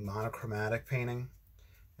moody monochromatic painting,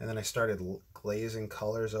 and then I started glazing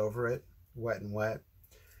colors over it, wet and wet,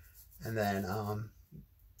 and then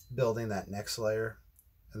building that next layer,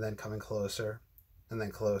 and then coming closer, and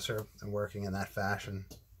then closer, and working in that fashion.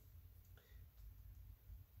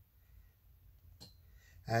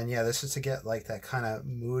 And yeah, this is to get like that kind of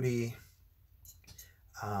moody,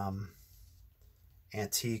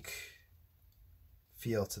 antique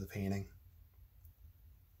feel to the painting.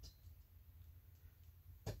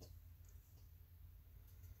 I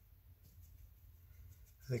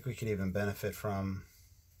think we could even benefit from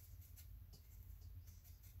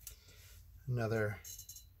another.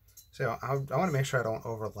 So I want to make sure I don't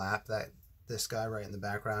overlap this guy right in the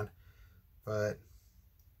background, but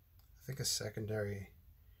I think a secondary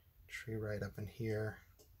tree right up in here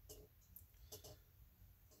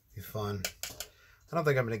be fun. I don't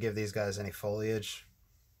think I'm going to give these guys any foliage,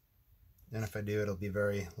 and if I do, it'll be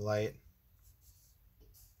very light.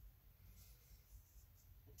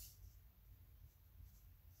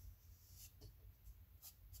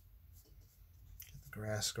 Get the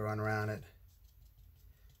grass growing around it.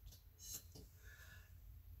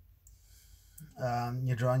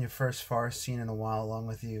 You're drawing your first forest scene in a while along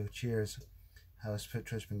with you. Cheers. How's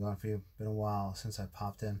Twitch been going for you? Been a while since I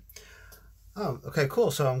popped in. Oh, okay, cool.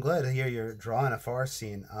 So I'm glad to hear you're drawing a forest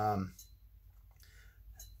scene.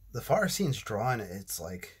 The forest scene's drawn, it's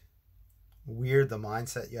like weird, the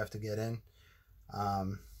mindset you have to get in.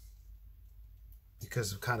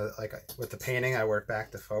 Because of kind of like with the painting, I work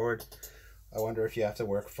back to forward. I wonder if you have to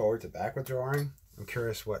work forward to backward drawing. I'm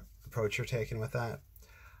curious what approach you're taking with that.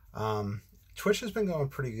 Twitch has been going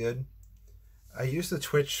pretty good. I use the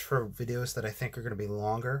Twitch for videos that I think are going to be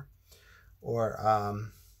longer, or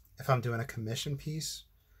if I'm doing a commission piece,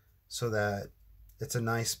 so that it's a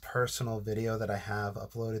nice personal video that I have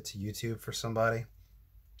uploaded to YouTube for somebody.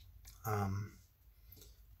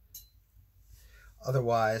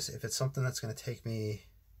 Otherwise, if it's something that's going to take me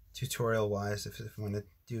tutorial-wise, if I'm going to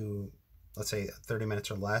do, let's say, 30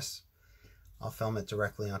 minutes or less, I'll film it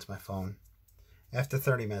directly onto my phone. After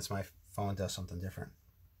 30 minutes, my phone does something different.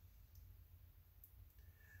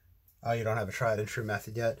 Oh, you don't have a tried and true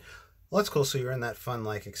method yet? Well, that's cool. So you're in that fun,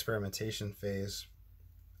 like, experimentation phase.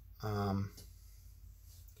 And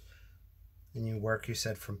you work, you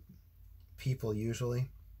said, from people usually.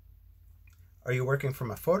 Are you working from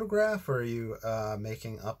a photograph, or are you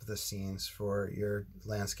making up the scenes for your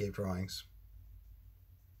landscape drawings?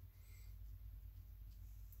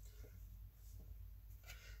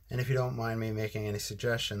 And if you don't mind me making any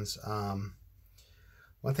suggestions,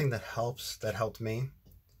 one thing that helped me,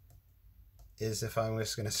 is if I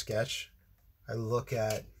was going to sketch, I look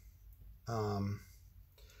at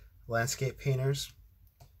landscape painters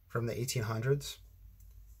from the 1800s,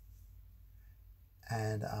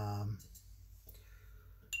 and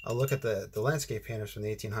I'll look at the landscape painters from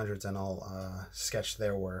the 1800s, and I'll sketch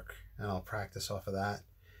their work, and I'll practice off of that.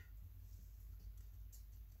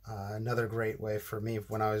 Another great way for me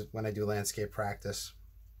when I do landscape practice,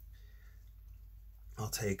 I'll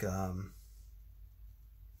take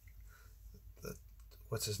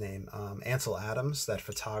what's his name, Ansel Adams, that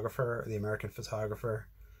photographer, the American photographer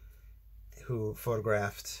who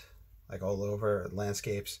photographed like all over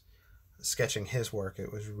landscapes, sketching his work.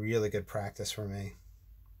 It was really good practice for me,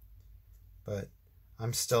 but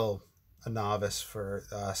I'm still a novice for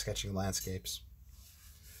sketching landscapes.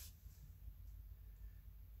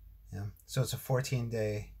 Yeah, so it's a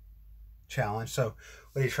 14-day challenge. So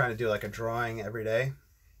what are you trying to do, like a drawing every day?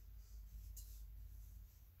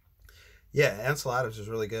 Yeah, Ansel Adams was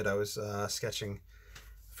really good. I was sketching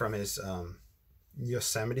from his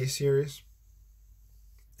Yosemite series,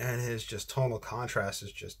 and his just tonal contrast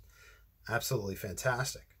is just absolutely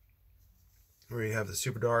fantastic. Where you have the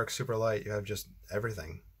super dark, super light, you have just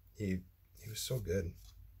everything. He was so good.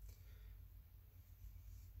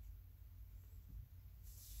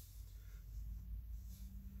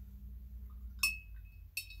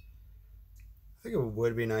 I think it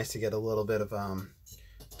would be nice to get a little bit of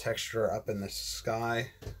texture up in the sky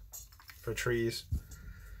for trees.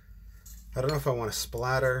 I don't know if I want to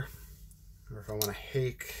splatter or if I want to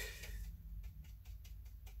hake.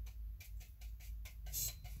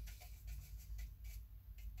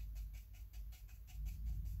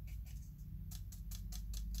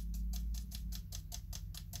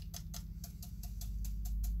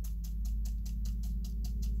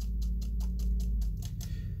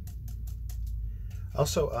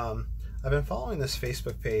 Also, I've been following this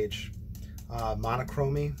Facebook page.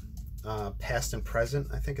 monochromy, past and present,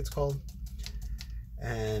 I think it's called.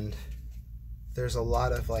 And there's a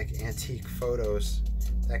lot of like antique photos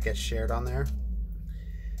that get shared on there.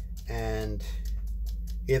 And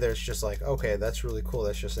either it's just like, okay, that's really cool,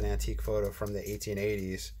 that's just an antique photo from the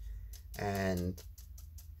 1880s, and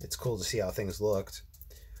it's cool to see how things looked.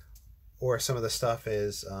 Or some of the stuff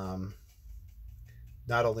is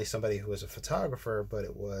not only somebody who was a photographer, but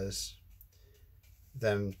it was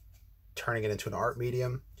them turning it into an art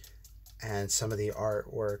medium, and some of the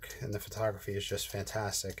artwork and the photography is just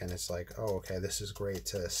fantastic, and it's like, oh, okay, this is great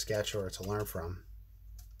to sketch or to learn from.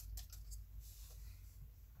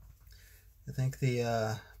 I think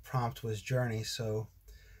the prompt was journey, so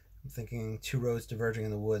I'm thinking two roads diverging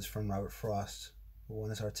in the woods from Robert Frost.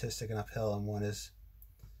 One is artistic and uphill, and one is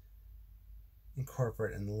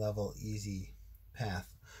incorporate and level, easy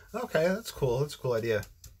path. Okay, that's cool. That's a cool idea.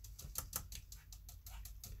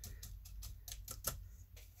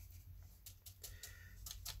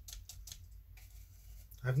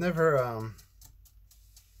 I've never, I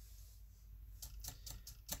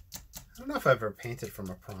don't know if I've ever painted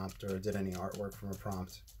from a prompt or did any artwork from a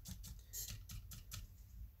prompt.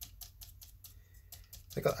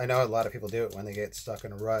 I know a lot of people do it when they get stuck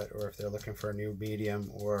in a rut, or if they're looking for a new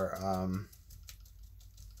medium, or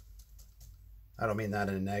I don't mean that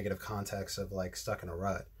in a negative context of like stuck in a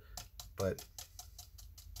rut, but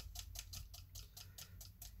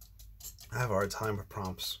I have a hard time with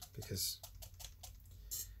prompts because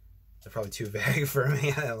they're probably too vague for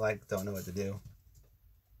me. I like don't know what to do.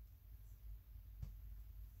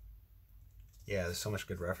 Yeah, there's so much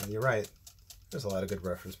good reference. You're right. There's a lot of good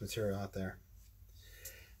reference material out there.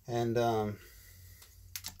 And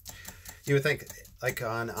you would think, like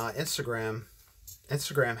on Instagram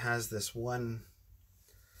has this one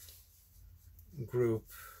group.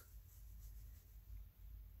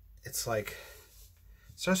 It's like,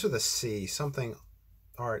 starts with a C, something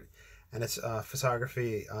art, and it's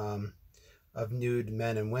photography of nude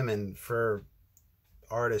men and women for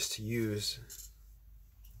artists to use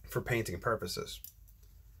for painting purposes,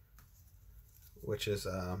 which is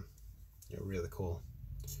really cool.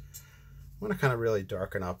 I want to kind of really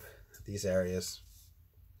darken up these areas.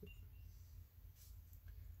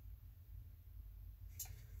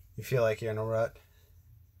 You feel like you're in a rut?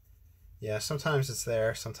 Yeah, sometimes it's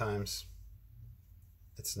there, sometimes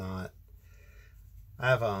it's not. I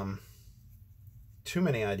have too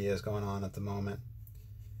many ideas going on at the moment,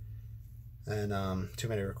 and too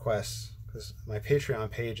many requests, because my Patreon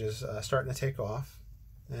page is starting to take off,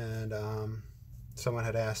 and someone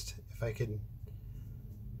had asked if I could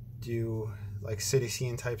do like city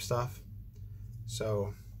scene type stuff,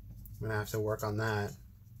 so I'm gonna have to work on that.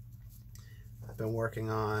 I've been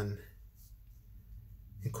working on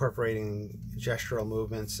incorporating gestural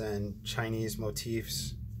movements and Chinese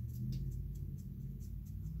motifs,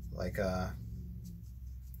 like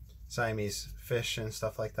Siamese fish and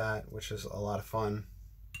stuff like that, which is a lot of fun.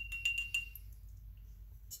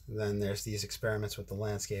 And then there's these experiments with the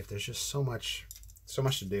landscape. There's just so much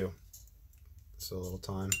to do. So little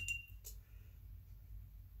time.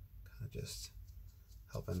 Kind of just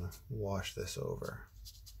helping wash this over.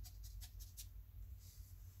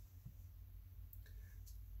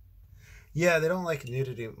 Yeah, they don't like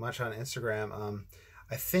nudity much on Instagram.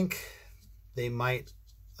 I think they might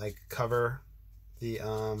like cover the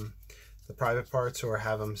private parts, or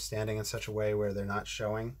have them standing in such a way where they're not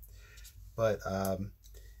showing, but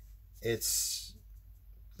it's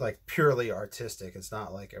like purely artistic. It's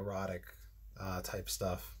not like erotic type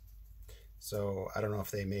stuff. So I don't know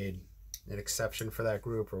if they made an exception for that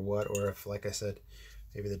group or what, or if, like I said,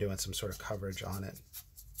 maybe they're doing some sort of coverage on it.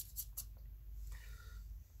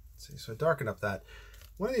 Let's see, so darken up that.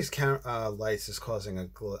 One of these lights is causing a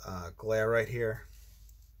glare right here.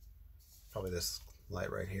 Probably this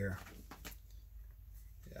light right here.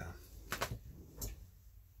 Yeah.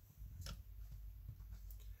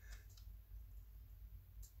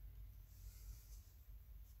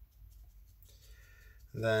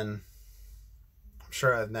 And then, I'm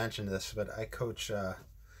sure I've mentioned this, but I coach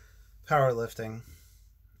powerlifting,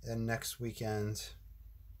 and next weekend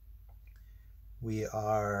we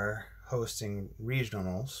are hosting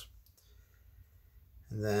regionals,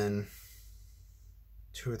 and then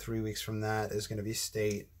 2 or 3 weeks from that is going to be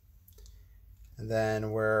state, and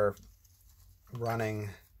then we're running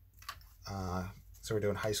so we're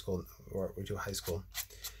doing high school, or we do high school,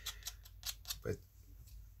 but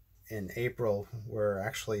in April we're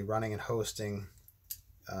actually running and hosting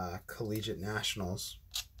collegiate nationals,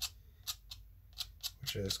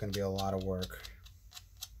 which is going to be a lot of work.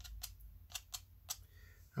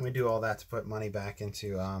 And we do all that to put money back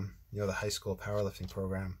into the high school powerlifting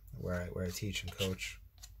program where I teach and coach.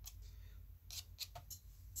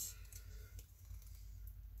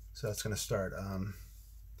 So that's going to start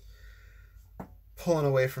pulling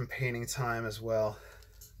away from painting time as well.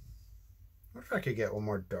 I wonder if I could get one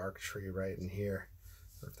more dark tree right in here,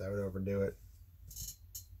 or if that would overdo it.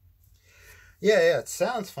 Yeah, it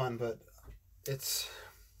sounds fun, but it's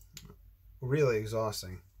really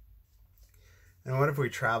exhausting. And what if we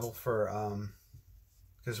travel for,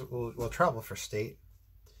 because we'll travel for state.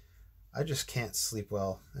 I just can't sleep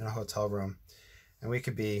well in a hotel room. And we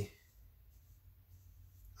could be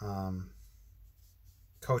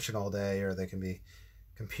coaching all day, or they can be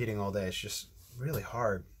competing all day. It's just really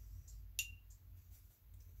hard.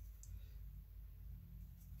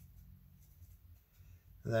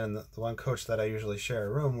 And then the one coach that I usually share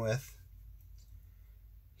a room with,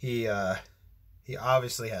 he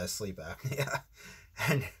obviously has sleep apnea.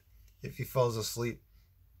 And if he falls asleep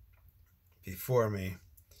before me,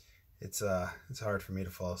 it's hard for me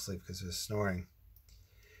to fall asleep because of his snoring.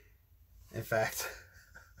 In fact,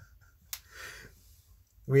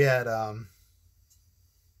 we had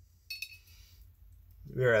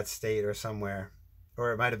we were at state or somewhere,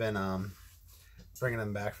 or it might have been bringing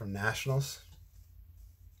them back from nationals.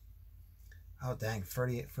 Oh dang,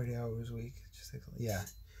 40 hours a week. Just takes, yeah.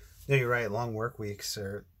 No, you're right. Long work weeks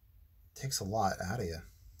takes a lot out of you.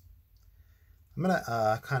 I'm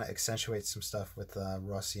gonna kind of accentuate some stuff with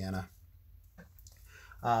raw sienna.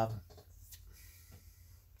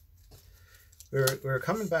 We were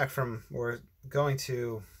coming back from, we were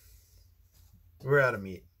at a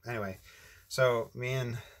meet anyway. So me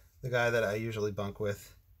and the guy that I usually bunk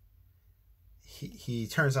with, he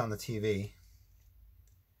turns on the TV,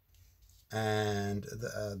 and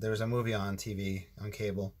there was a movie on TV on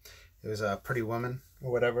cable. It was a Pretty Woman or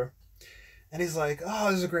whatever, and he's like, "Oh,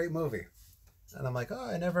 this is a great movie," and I'm like, "Oh,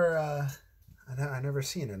 I never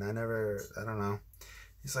seen it. I don't know."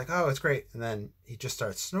 He's like, "Oh, it's great," and then he just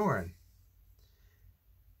starts snoring,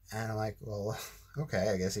 and I'm like, "Well, okay,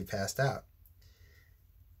 I guess he passed out."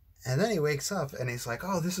 And then he wakes up and he's like,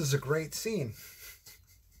 "Oh, this is a great scene."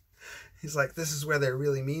 He's like, "This is where they're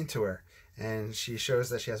really mean to her, and she shows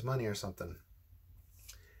that she has money or something."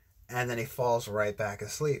 And then he falls right back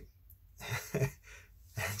asleep and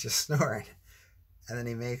just snoring. And then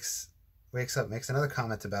he wakes up, makes another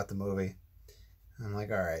comment about the movie. And I'm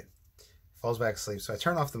like, all right. Falls back asleep. So I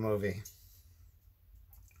turn off the movie.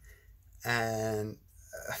 And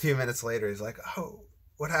a few minutes later, he's like, "Oh,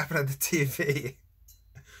 what happened to the TV?"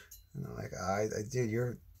 And I'm like, dude,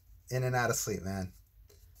 you're in and out of sleep, man.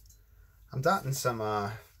 I'm dotting some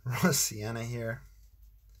raw sienna here,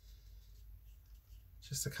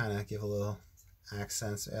 just to kind of give a little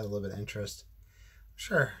accents, add a little bit of interest.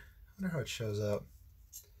 Sure, I wonder how it shows up.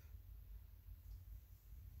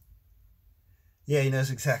 Yeah, he knows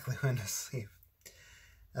exactly when to sleep.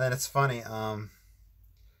 And then it's funny,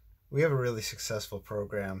 we have a really successful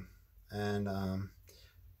program, and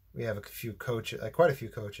we have quite a few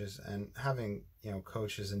coaches, and having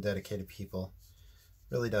coaches and dedicated people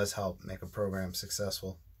really does help make a program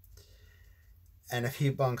successful. And if he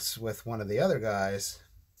bunks with one of the other guys,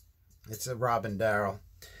 it's Rob and Daryl.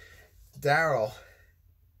 Daryl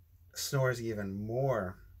snores even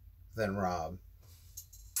more than Rob.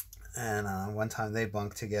 And one time they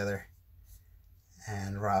bunked together,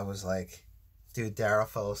 and Rob was like, "Dude, Daryl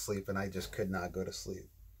fell asleep and I just could not go to sleep."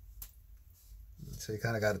 So he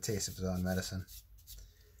kind of got a taste of his own medicine.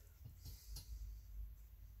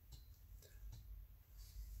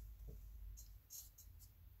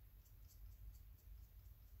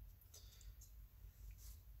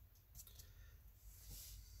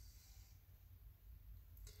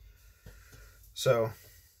 So,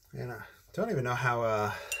 don't even know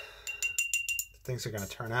how things are going to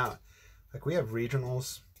turn out. Like, we have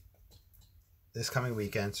regionals this coming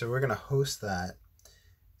weekend, so we're going to host that,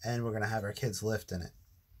 and we're going to have our kids lift in it.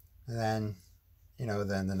 And then,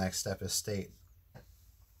 then the next step is state.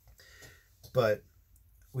 But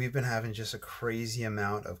we've been having just a crazy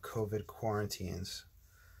amount of COVID quarantines,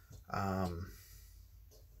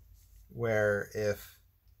 where if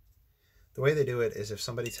the way they do it is if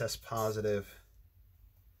somebody tests positive,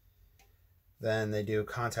 then they do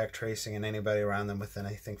contact tracing, and anybody around them within,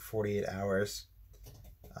 I think, 48 hours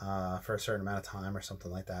for a certain amount of time or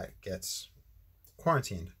something like that gets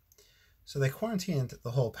quarantined. So they quarantined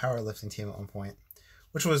the whole powerlifting team at one point,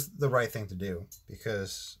 which was the right thing to do,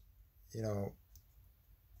 because it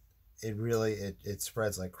really it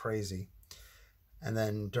spreads like crazy. And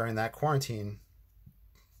then during that quarantine,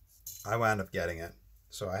 I wound up getting it.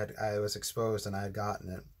 So I was exposed and I had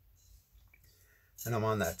gotten it. And I'm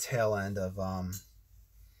on that tail end of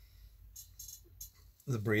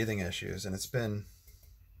the breathing issues, and it's been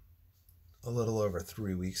a little over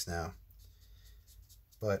 3 weeks now.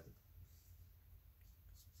 But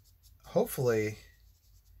hopefully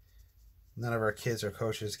none of our kids or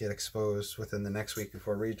coaches get exposed within the next week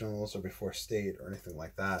before regionals or before state or anything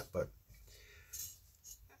like that.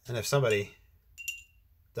 And if somebody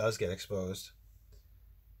does get exposed,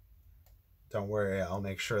 don't worry, I'll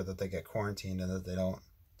make sure that they get quarantined and that they don't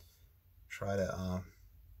try to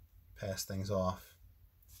pass things off.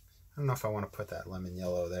 I don't know if I want to put that lemon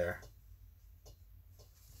yellow there.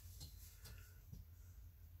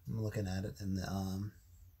 I'm looking at it in the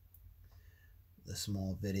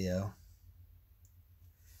small video.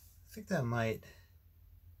 I think that might,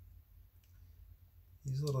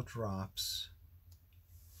 these little drops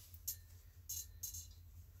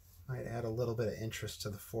might add a little bit of interest to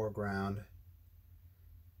the foreground.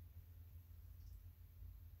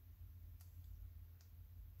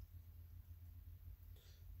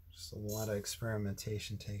 Just a lot of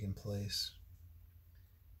experimentation taking place.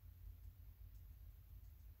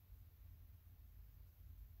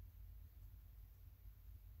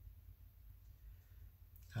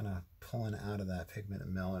 Kind of pulling out of that pigment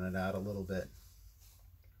and melting it out a little bit.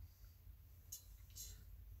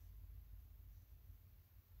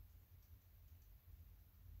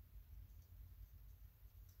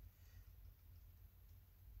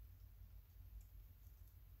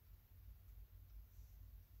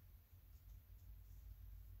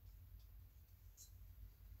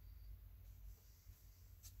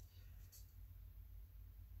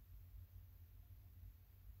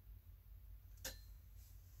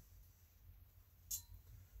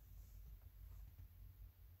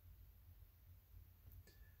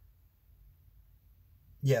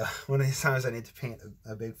 Yeah, one of these times I need to paint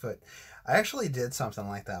a Bigfoot. I actually did something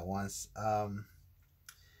like that once.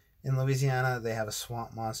 In Louisiana, they have a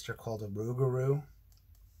swamp monster called a rougarou.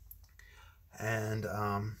 And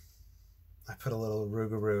I put a little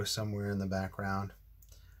rougarou somewhere in the background.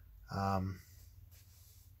 I'm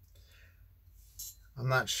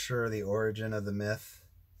not sure the origin of the myth,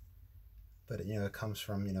 but it comes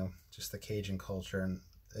from, just the Cajun culture, and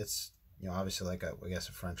it's, obviously like I guess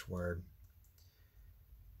a French word.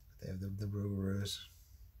 They have the rougarous.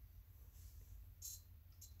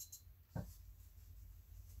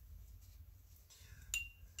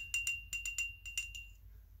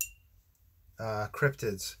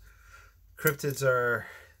 Cryptids. Cryptids are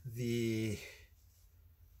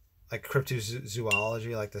like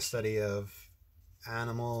cryptozoology, like the study of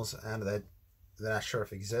animals and that they're not sure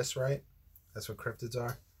if exists, right? That's what cryptids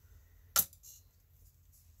are.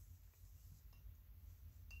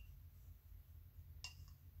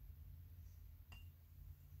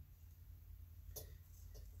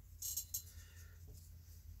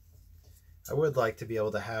 I would like to be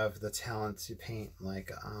able to have the talent to paint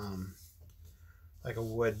like a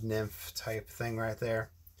wood nymph type thing right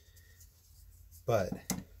there, but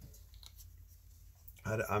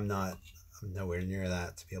I'm nowhere near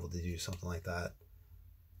that to be able to do something like that.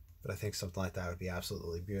 But I think something like that would be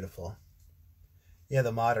absolutely beautiful. Yeah,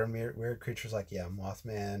 the modern weird creatures like, yeah,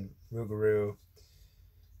 Mothman, rougarou,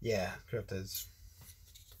 yeah, cryptids.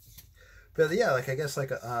 But yeah, like I guess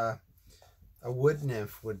like a wood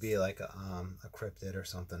nymph would be like a cryptid or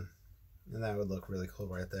something, and that would look really cool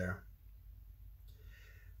right there.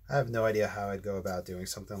 I have no idea how I'd go about doing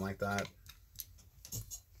something like that.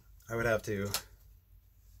 I would have to,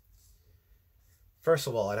 first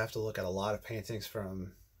of all, I'd have to look at a lot of paintings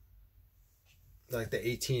from like the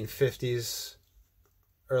 1850s,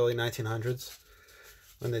 early 1900s,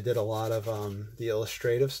 when they did a lot of the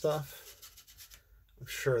illustrative stuff. I'm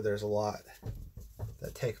sure there's a lot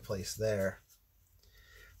that take place there.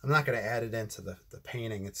 I'm not going to add it into the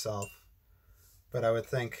painting itself, but I would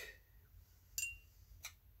think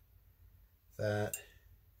that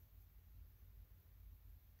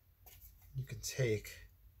you can take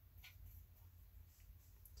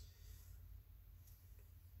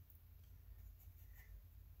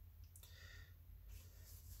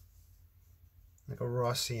like a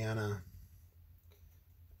raw sienna,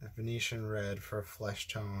 a Venetian red for a flesh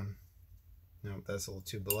tone. No, that's a little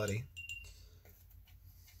too bloody.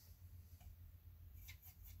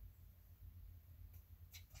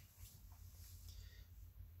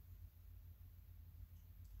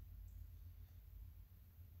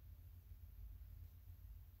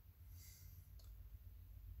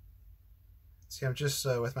 See, I'm just,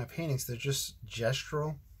 with my paintings, they're just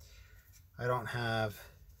gestural. I don't have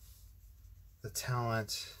the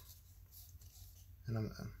talent, and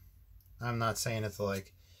I'm not saying it to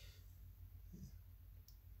like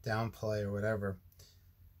downplay or whatever.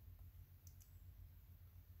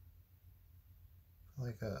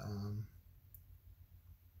 like a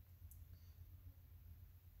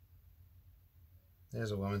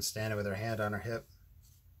there's a woman standing with her hand on her hip.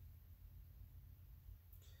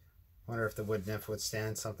 Wonder if the wood nymph would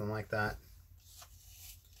stand something like that.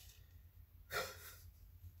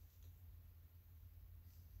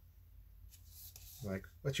 Like,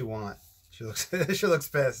 what you want? She looks she looks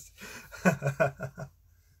pissed.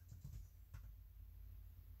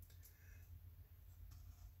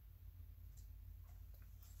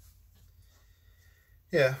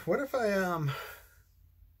 Yeah, what if I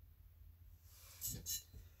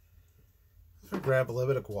grab a little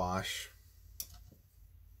bit of gouache.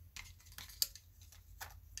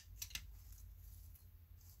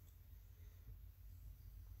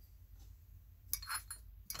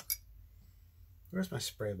 Where's my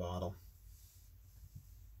spray bottle?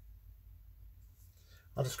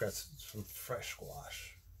 I'll just grab some fresh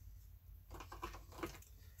gouache.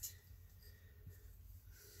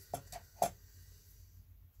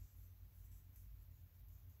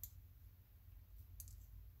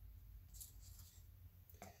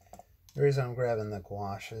 The reason I'm grabbing the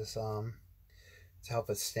gouache is to help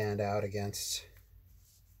it stand out against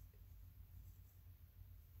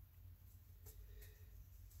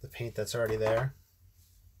the paint that's already there.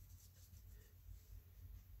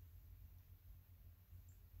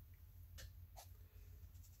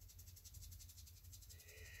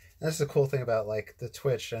 That's the cool thing about like the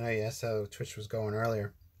Twitch. I know you asked how Twitch was going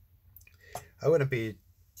earlier. I wouldn't be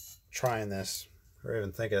trying this or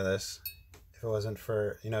even thinking of this if it wasn't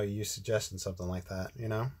for, you know, you suggesting something like that, you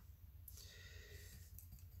know?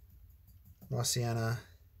 Raw sienna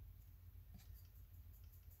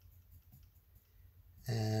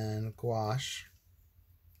and gouache.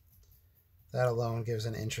 That alone gives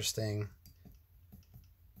an interesting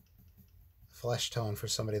flesh tone for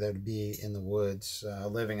somebody that would be in the woods,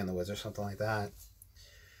 living in the woods or something like that.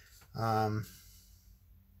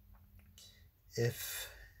 If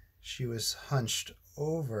she was hunched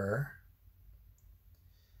over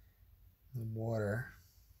the water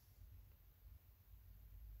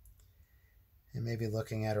and maybe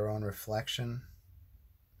looking at her own reflection,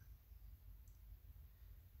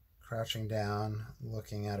 crouching down,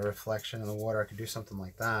 looking at a reflection in the water, I could do something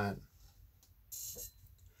like that.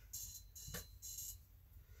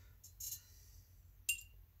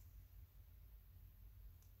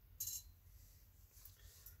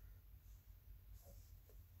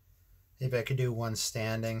 Maybe I could do one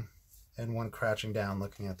standing and one crouching down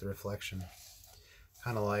looking at the reflection.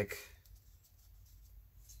 Kind of like,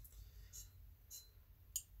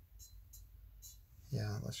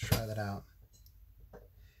 yeah, let's try that out.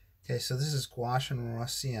 Okay, so this is gouache and raw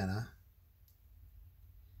sienna.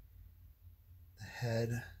 The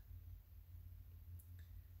head,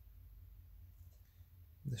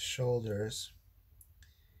 the shoulders.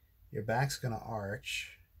 Your back's going to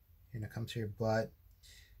arch. You're going to come to your butt.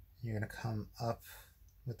 You're going to come up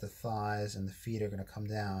with the thighs, and the feet are going to come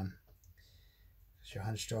down. So you're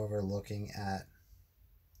hunched over looking at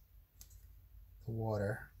the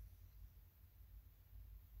water.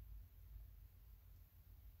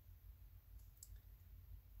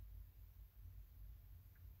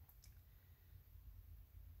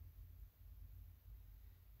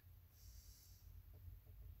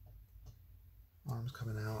 Arms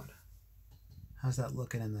coming out. How's that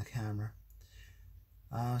looking in the camera?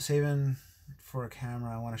 Saving for a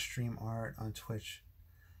camera. I want to stream art on Twitch.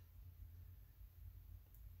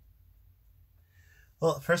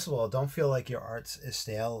 Well, first of all, don't feel like your art is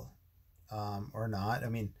stale or not. I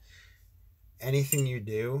mean, anything you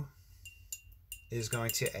do is going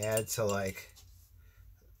to add to, like,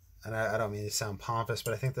 and I don't mean to sound pompous,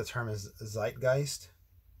 but I think the term is zeitgeist,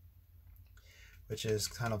 which is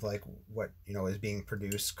kind of like what, you know, is being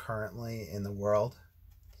produced currently in the world.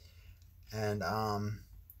 And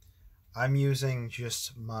I'm using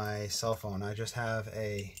just my cell phone. I just have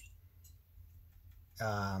a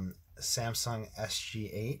Samsung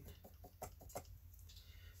SG8,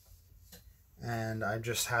 and I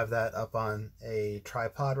just have that up on a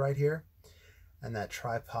tripod right here, and that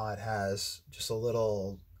tripod has just a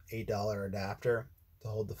little $8 adapter to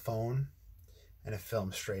hold the phone, and it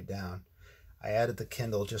films straight down. I added the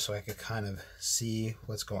Kindle just so I could kind of see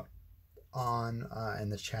what's going on in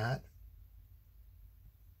the chat.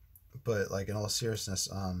 But like, in all seriousness,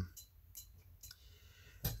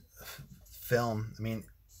 film, I mean,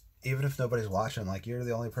 even if nobody's watching, like, you're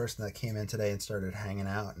the only person that came in today and started hanging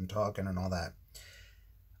out and talking and all that.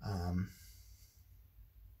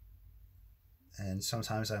 And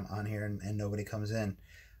sometimes I'm on here and nobody comes in,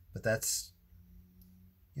 but that's,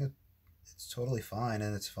 you know, it's totally fine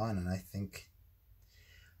and it's fun. And I think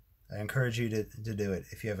I encourage you to do it.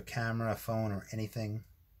 If you have a camera, a phone, or anything,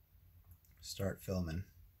 start filming.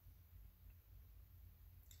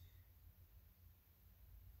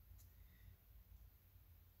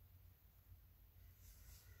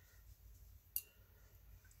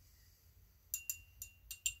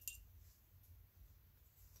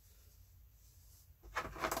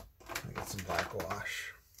 I got some black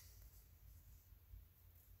wash.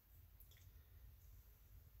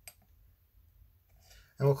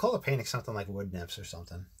 And we'll call the painting something like Wood Nymphs or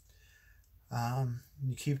something.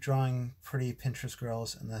 You keep drawing pretty Pinterest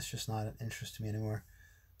girls, and that's just not an interest to me anymore.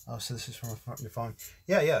 Oh, so this is from your phone.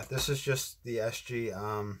 Yeah, this is just the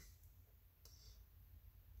SG,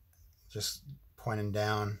 just pointing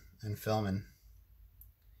down and filming.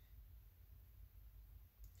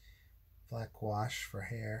 Black wash for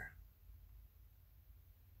hair.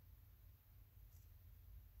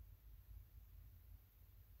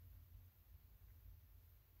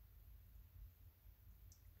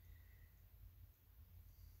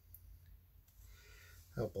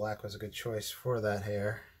 Oh, black was a good choice for that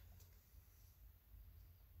hair.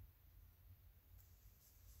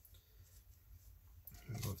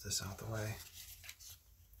 Move this out the way.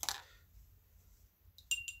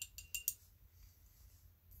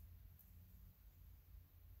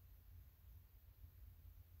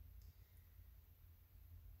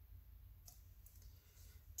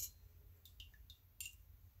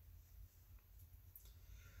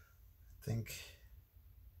 I think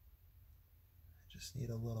I just need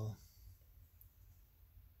a little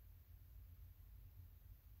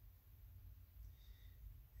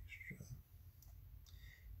extra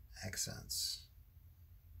accents.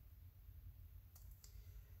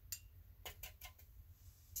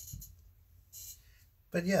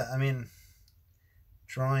 But yeah, I mean,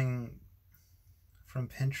 drawing from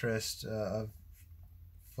Pinterest of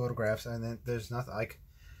photographs, and then there's nothing like,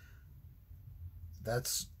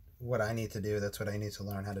 that's what I need to do. That's what I need to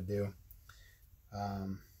learn how to do. I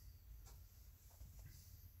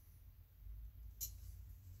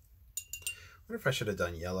wonder if I should have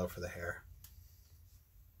done yellow for the hair.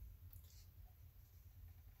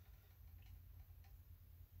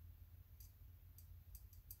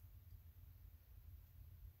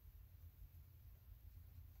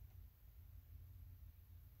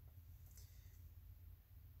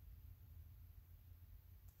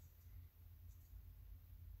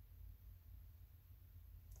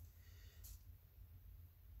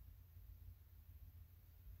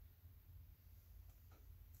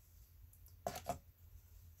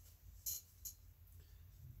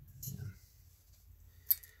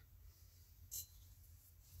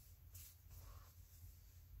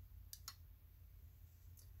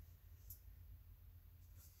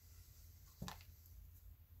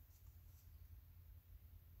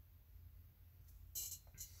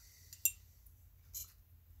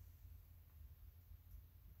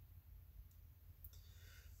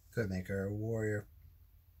 Could make her a warrior.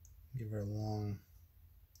 Give her a long.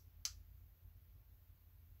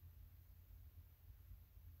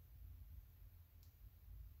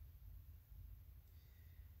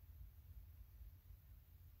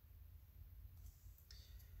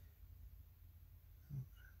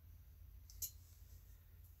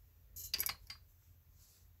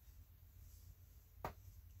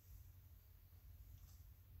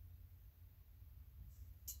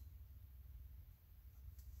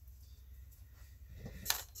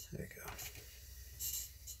 There you go.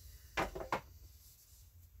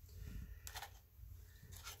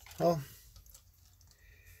 Well,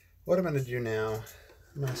 what I'm going to do now,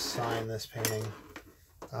 I'm going to sign this painting.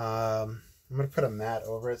 I'm going to put a mat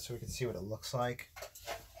over it so we can see what it looks like.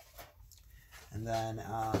 And then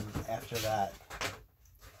after that,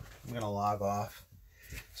 I'm going to log off.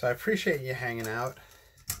 So I appreciate you hanging out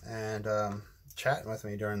and chatting with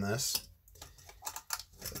me during this.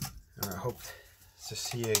 And I hope to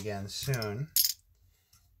see you again soon.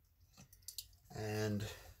 And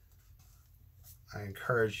I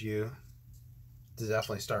encourage you to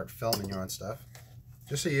definitely start filming your own stuff,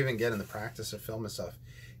 just so you even get in the practice of filming stuff.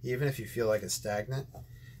 Even if you feel like it's stagnant,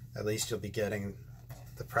 at least you'll be getting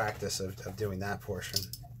the practice of doing that portion.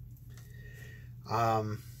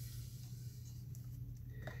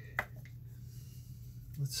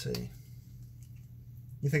 Let's see.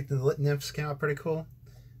 You think the Nymphs came out pretty cool?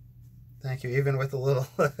 Thank you, even with a little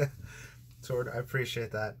sword. I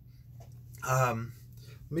appreciate that. Let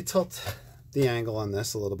me tilt the angle on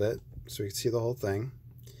this a little bit so we can see the whole thing.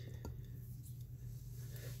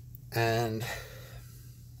 And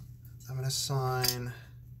I'm going to sign.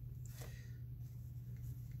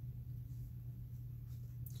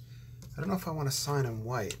 I don't know if I want to sign in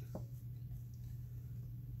white.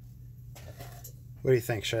 What do you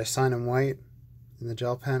think? Should I sign in white in the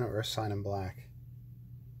gel pen or sign in black?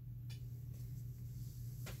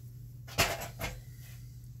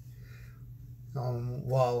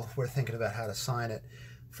 While we're thinking about how to sign it,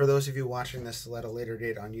 for those of you watching this at a later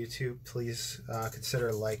date on YouTube, please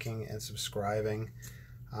consider liking and subscribing.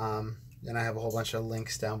 And I have a whole bunch of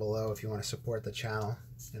links down below if you want to support the channel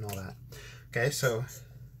and all that. Okay, so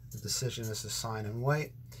the decision is to sign in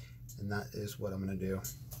white, and that is what I'm going to do.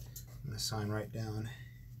 I'm going to sign right down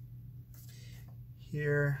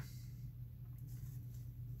here.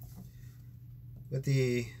 With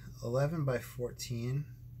the 11 by 14,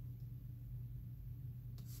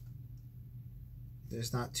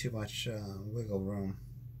 there's not too much wiggle room.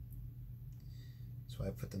 That's why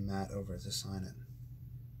I put the mat over to sign it.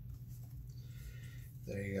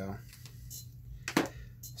 There you go.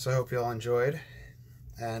 So I hope you all enjoyed.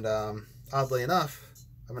 And oddly enough,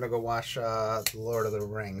 I'm going to go watch The Lord of the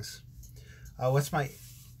Rings. What's my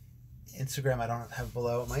Instagram? I don't have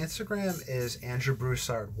below. My Instagram is Andrew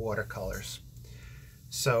Broussard Watercolors.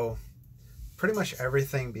 So pretty much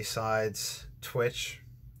everything besides Twitch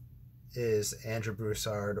is Andrew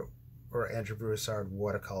Broussard or Andrew Broussard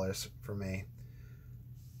Watercolors for me.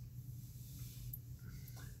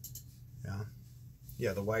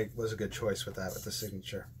 Yeah, the white was a good choice with that, with the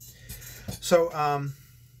signature. So,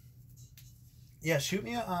 yeah, shoot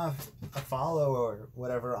me a follow or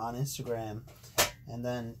whatever on Instagram, and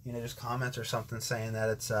then, you know, just comment or something saying that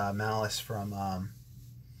it's Malice from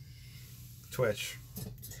Twitch.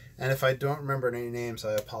 And if I don't remember any names,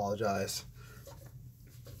 I apologize.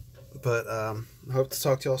 But I hope to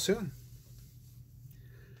talk to you all soon.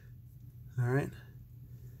 All right.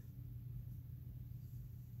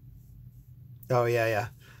 Oh, yeah.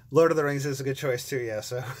 Lord of the Rings is a good choice, too, yeah,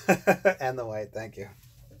 so. And the white, thank you.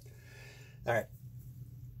 All right.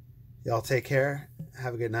 Y'all take care.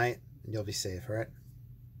 Have a good night, and you'll be safe, all right?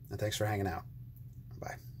 And thanks for hanging out.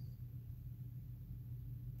 Bye.